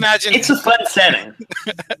can't imagine. It's a fun setting.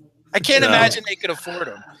 I can't imagine they could afford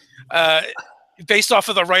him, based off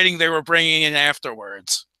of the writing they were bringing in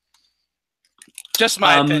afterwards. Just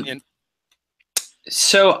my opinion.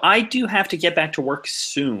 So I do have to get back to work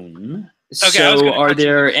soon. Okay, so are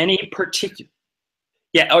there any particular?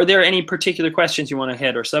 Yeah, are there any particular questions you want to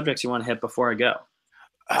hit or subjects you want to hit before I go?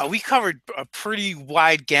 We covered a pretty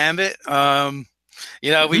wide gambit.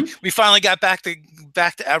 We finally got back to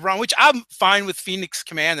Eberron, which I'm fine with Phoenix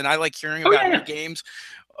Command, and I like hearing about new games.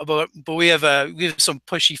 But we have some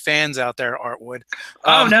pushy fans out there, Artwood.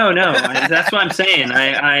 No, that's what I'm saying.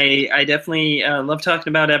 I definitely love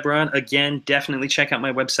talking about Eberron. Again, definitely check out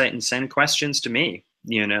my website and send questions to me.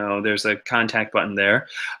 There's a contact button there.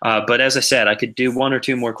 But as I said, I could do one or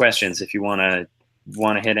two more questions if you want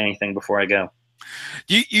to hit anything before I go.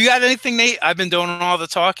 You got anything, Nate? I've been doing all the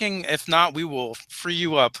talking. If not, we will free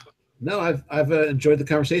you up. No, I've enjoyed the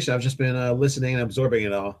conversation. I've just been listening and absorbing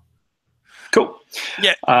it all. Cool.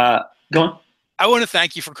 Yeah. Go on. I want to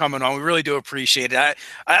thank you for coming on. We really do appreciate it.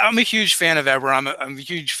 I'm a huge fan of Eberron. I'm a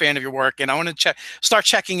huge fan of your work, and I want to start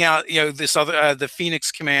checking out this other the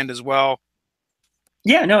Phoenix Command as well.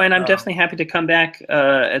 Yeah, no, and I'm definitely happy to come back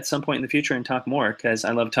at some point in the future and talk more because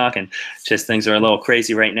I love talking. Just things are a little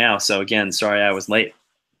crazy right now. So again, sorry I was late.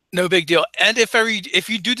 No big deal. And if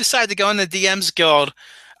you do decide to go in the DMs Guild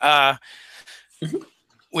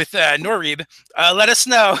with Norib, let us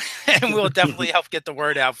know, and we'll definitely help get the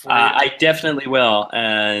word out for you. I definitely will.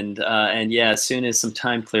 And yeah, as soon as some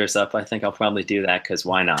time clears up, I think I'll probably do that because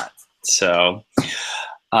why not? So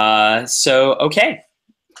okay.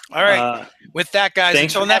 All right. With that, guys,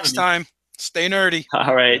 until next time, stay nerdy.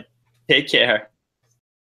 All right. Take care.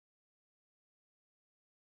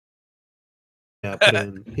 Yeah,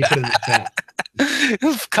 he put in the chat.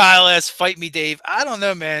 Kyle asks, "Fight me, Dave." I don't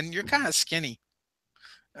know, man. You're kind of skinny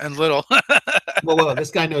and little. well,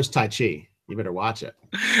 this guy knows Tai Chi. You better watch it.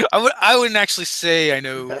 I wouldn't actually say I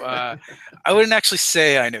know. I wouldn't actually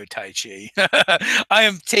say I know Tai Chi. I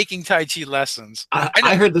am taking Tai Chi lessons.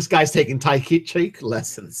 I heard this guy's taking Tai Chi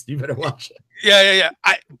lessons. You better watch it. Yeah.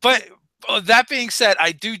 But that being said,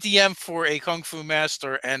 I do DM for a Kung Fu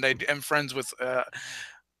master, and I am friends with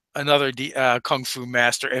another Kung Fu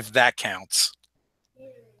master, if that counts.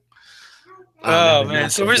 Oh man!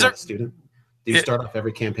 So where's our student? Do you start off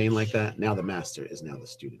every campaign like that? Now the master is now the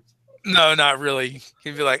student. No, not really.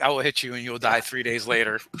 He'd be like, "I will hit you, and you'll die 3 days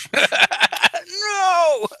later."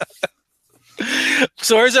 No.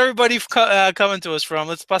 So where's everybody coming to us from?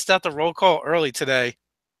 Let's bust out the roll call early today.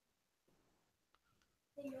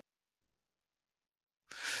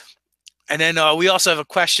 And then we also have a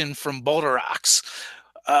question from Boulder Rocks.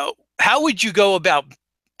 How would you go about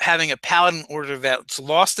having a paladin order that's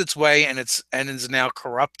lost its way and is now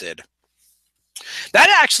corrupted? That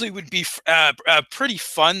actually would be pretty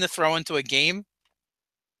fun to throw into a game.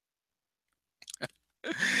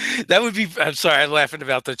 That would be. I'm sorry, I'm laughing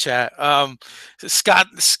about the chat. Scott,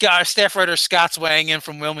 staff writer Scott's weighing in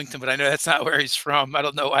from Wilmington, but I know that's not where he's from. I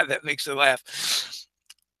don't know why that makes me laugh.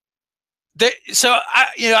 So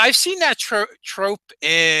I've seen that trope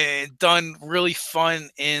done really fun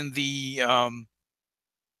in the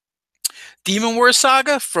Demon Wars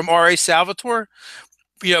saga from R.A. Salvatore.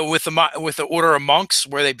 With the Order of Monks,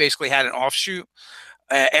 where they basically had an offshoot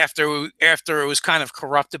after it was kind of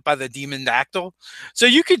corrupted by the Demon Dactyl. So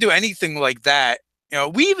you could do anything like that.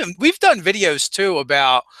 We've done videos too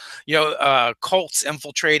about cults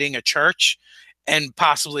infiltrating a church and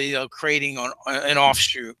possibly creating an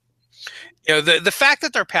offshoot. The fact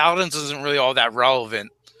that they're paladins isn't really all that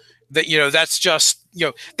relevant. That's just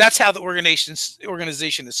that's how the organization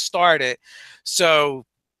is started. So.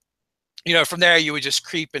 From there you would just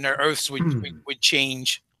creep, and their oaths would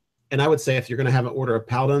change. And I would say if you're going to have an order of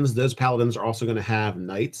paladins, those paladins are also going to have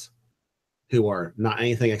knights who are not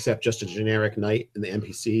anything except just a generic knight in the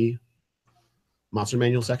NPC monster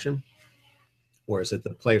manual section, or is it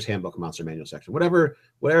the player's handbook monster manual section? Whatever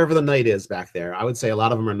the knight is back there, I would say a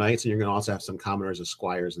lot of them are knights, and you're going to also have some commoners and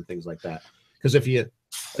squires and things like that. Because if you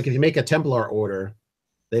make a Templar order,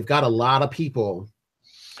 they've got a lot of people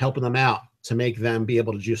helping them out to make them be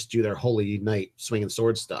able to just do their holy knight swinging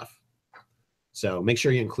sword stuff. So make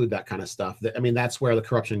sure you include that kind of stuff. I mean, that's where the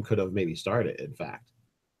corruption could have maybe started, in fact.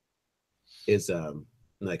 is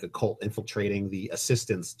like a cult infiltrating the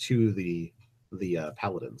assistants to the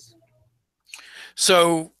paladins.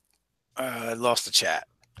 So I lost the chat.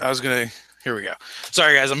 I was gonna. Here we go.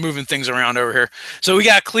 Sorry guys, I'm moving things around over here. So we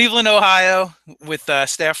got Cleveland, Ohio, with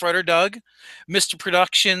staff writer Doug, Mr.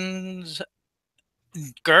 Productions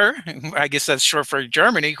Gur. I guess that's short for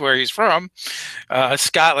Germany, where he's from.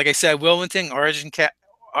 Scott, like I said, Wilmington,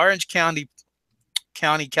 Orange County,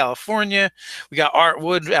 California. We got Art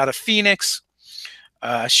Wood out of Phoenix.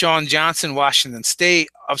 Sean Johnson, Washington State,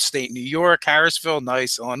 upstate New York, Harrisville,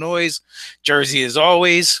 nice, Illinois, Jersey as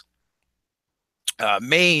always,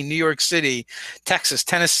 Maine, New York City, Texas,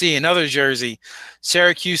 Tennessee, another Jersey,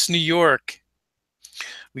 Syracuse, New York.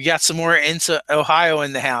 We got some more into Ohio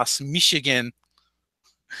in the house, Michigan,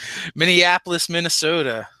 Minneapolis,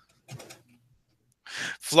 Minnesota,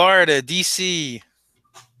 Florida, DC.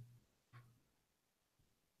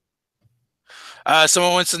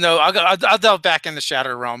 Someone wants to know. I'll delve back in the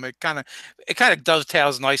Shattered Realm. It kind of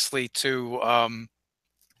dovetails nicely to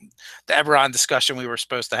the Eberron discussion we were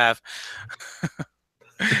supposed to have.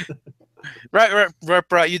 Right.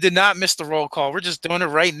 You did not miss the roll call. We're just doing it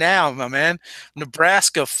right now, my man.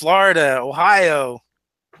 Nebraska, Florida, Ohio.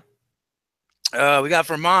 We got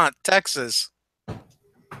Vermont, Texas,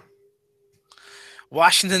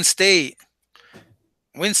 Washington State,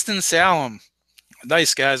 Winston-Salem.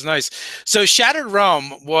 Nice, guys, nice. So Shattered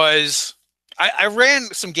Realm was, I ran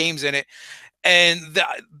some games in it, and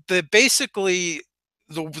basically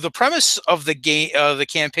the premise of the game, the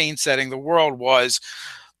campaign setting, the world was,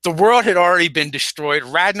 the world had already been destroyed.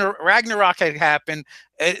 Ragnarok had happened.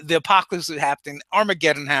 The apocalypse had happened.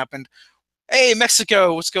 Armageddon happened. Hey,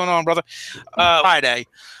 Mexico, what's going on, brother? Friday.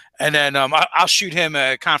 And then I'll shoot him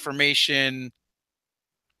a confirmation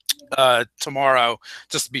tomorrow,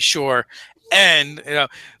 just to be sure. And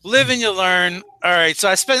live and you learn. All right, so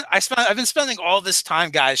I've been spending all this time,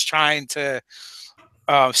 guys, trying to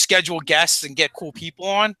schedule guests and get cool people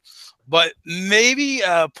on. But maybe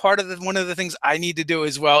one of the things I need to do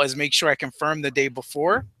as well is make sure I confirm the day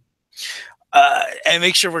before and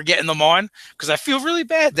make sure we're getting them on, because I feel really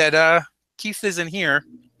bad that Keith isn't here.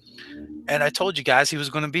 And I told you guys he was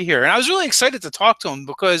going to be here, and I was really excited to talk to him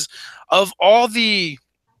because of all the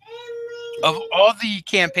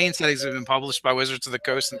campaign settings that have been published by Wizards of the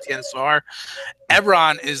Coast and TSR,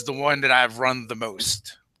 Eberron is the one that I've run the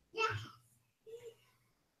most.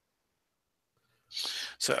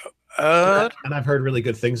 So, and I've heard really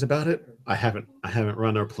good things about it. I haven't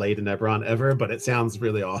run or played an Eberron ever, but it sounds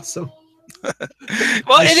really awesome.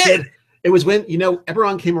 Well, it was when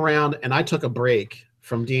Eberron came around, and I took a break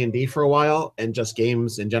from D&D for a while and just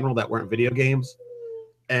games in general that weren't video games.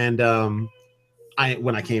 And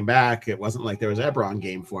when I came back, it wasn't like there was an Eberron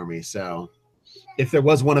game for me. So if there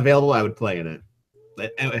was one available, I would play in it,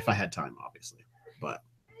 if I had time, obviously. But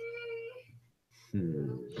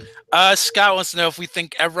Scott wants to know if we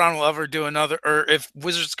think Eberron will ever do another, or if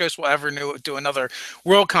Wizards of the Coast will ever do another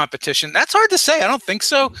world competition. That's hard to say. I don't think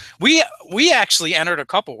so. We actually entered a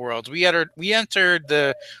couple worlds. We entered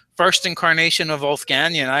the first incarnation of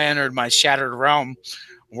Wolfganian. I entered my Shattered Realm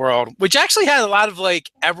world, which actually had a lot of like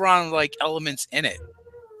Eberron like elements in it,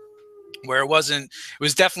 where it was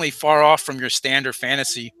definitely far off from your standard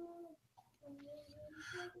fantasy.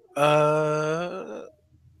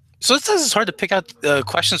 So it says it's hard to pick out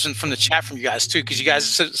questions from the chat from you guys too, because you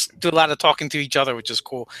guys do a lot of talking to each other, which is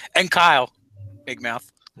cool. And Kyle, big mouth,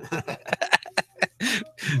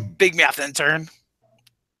 big mouth intern.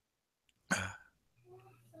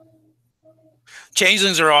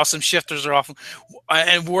 Changelings are awesome. Shifters are awesome.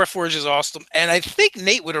 And Warforged is awesome. And I think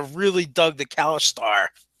Nate would have really dug the Kalistar.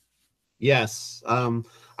 Yes.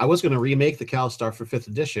 I was going to remake the Kalistar for 5th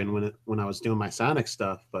edition when I was doing my Sonic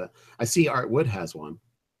stuff, but I see Art Wood has one.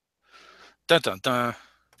 Dun, dun, dun.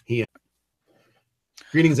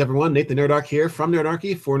 Greetings, everyone. Nate the Nerdarchy here from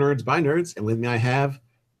Nerdarchy, for nerds by nerds. And with me I have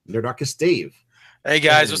Nerdarchist Dave. Hey,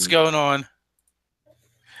 guys. What's going on? Do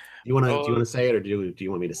you want to say it, or do you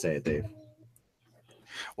want me to say it, Dave?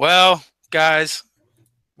 Well, guys,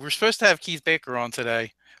 we're supposed to have Keith Baker on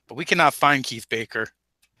today, but we cannot find Keith Baker.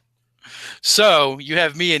 So you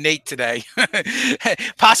have me and Nate today,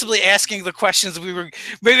 possibly asking the questions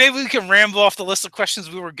maybe we can ramble off the list of questions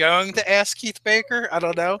we were going to ask Keith Baker. I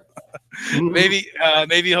don't know. Maybe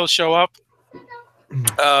he'll show up.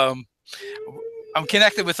 I'm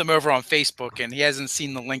connected with him over on Facebook, and he hasn't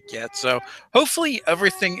seen the link yet. So hopefully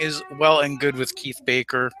everything is well and good with Keith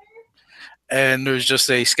Baker, and there's just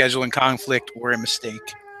a scheduling conflict or a mistake.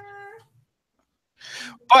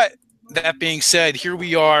 But that being said, here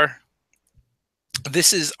we are.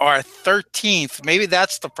 This is our 13th. Maybe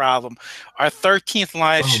that's the problem. Our 13th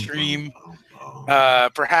live stream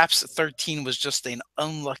Perhaps 13 was just an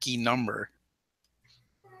unlucky number.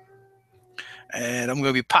 And I'm going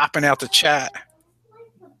to be popping out the chat.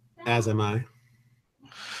 As am I.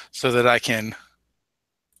 So that I can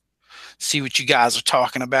see what you guys are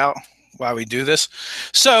talking about while we do this.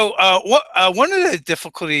 So one of the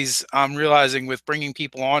difficulties I'm realizing with bringing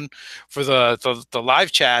people on for the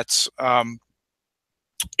live chats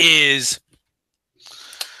is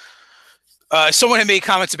someone had made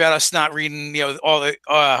comments about us not reading, all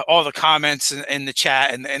the comments in the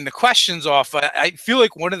chat and the questions off. I feel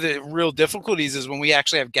like one of the real difficulties is when we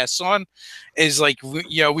actually have guests on, is like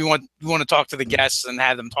we want to talk to the guests and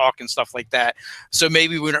have them talk and stuff like that. So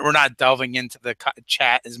maybe we're not delving into the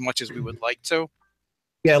chat as much as we would like to.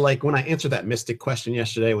 Yeah, like when I answered that Mystic question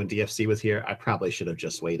yesterday when DFC was here, I probably should have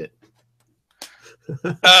just waited.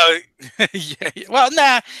 Yeah, well,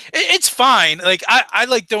 nah, it's fine. Like I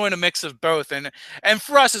like doing a mix of both, and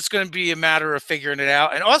for us it's going to be a matter of figuring it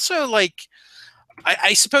out. And also, like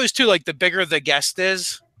I suppose too, like the bigger the guest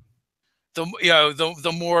is,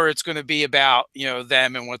 the more it's going to be about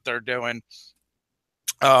them and what they're doing.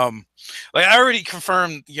 Like I already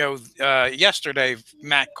confirmed, yesterday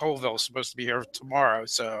Matt Colville's supposed to be here tomorrow,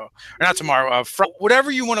 or not tomorrow,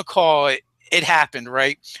 whatever you want to call it. It happened,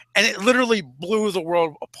 right? And it literally blew the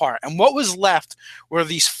world apart. And what was left were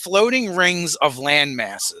these floating rings of land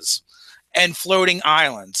masses and floating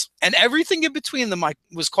islands. And everything in between them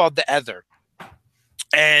was called the Ether.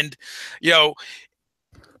 And,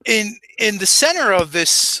 in the center of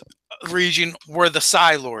this region were the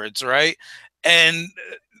Psi Lords, right? And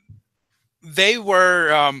they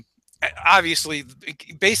were obviously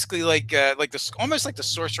basically like this, almost like the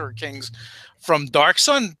Sorcerer Kings from Dark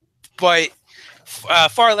Sun, but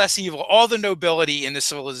far less evil. All the nobility in the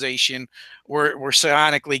civilization were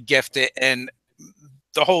psionically gifted, and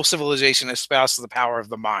the whole civilization espouses the power of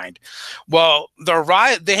the mind. Well,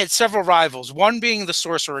 they had several rivals, one being the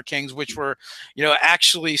Sorcerer Kings, which were,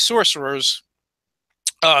 actually sorcerers.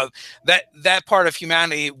 That part of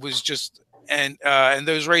humanity was just, and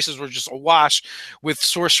those races were just awash with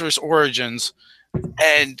sorcerous origins,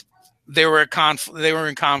 and they were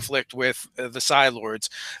in conflict with the Psi Lords.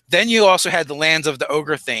 Then you also had the lands of the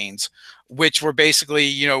Ogre Thanes, which were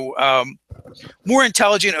basically, more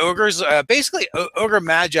intelligent ogres, basically ogre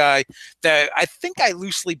magi that I think I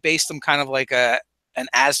loosely based them kind of like an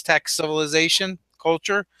Aztec civilization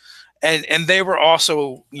culture. And they were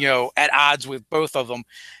also, at odds with both of them.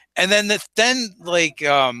 And then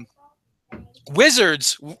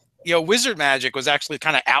wizards, wizard magic was actually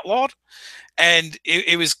kind of outlawed. And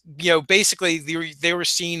it was, basically they were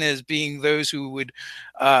seen as being those who would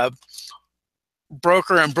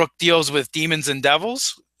broker and brook deals with demons and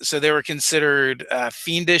devils. So they were considered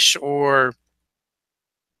fiendish or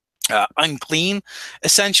unclean,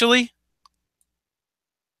 essentially.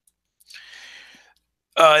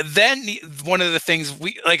 Then one of the things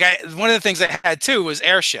I had too was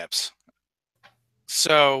airships.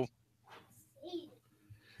 So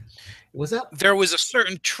there was a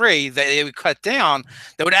certain tree that they would cut down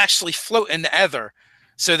that would actually float in the ether,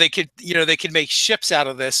 so they could make ships out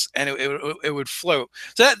of this, and it would float.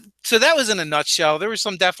 So that was in a nutshell. There was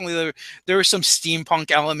some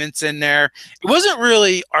steampunk elements in there. It wasn't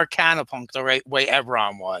really Arcanapunk the right way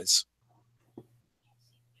Eberron was.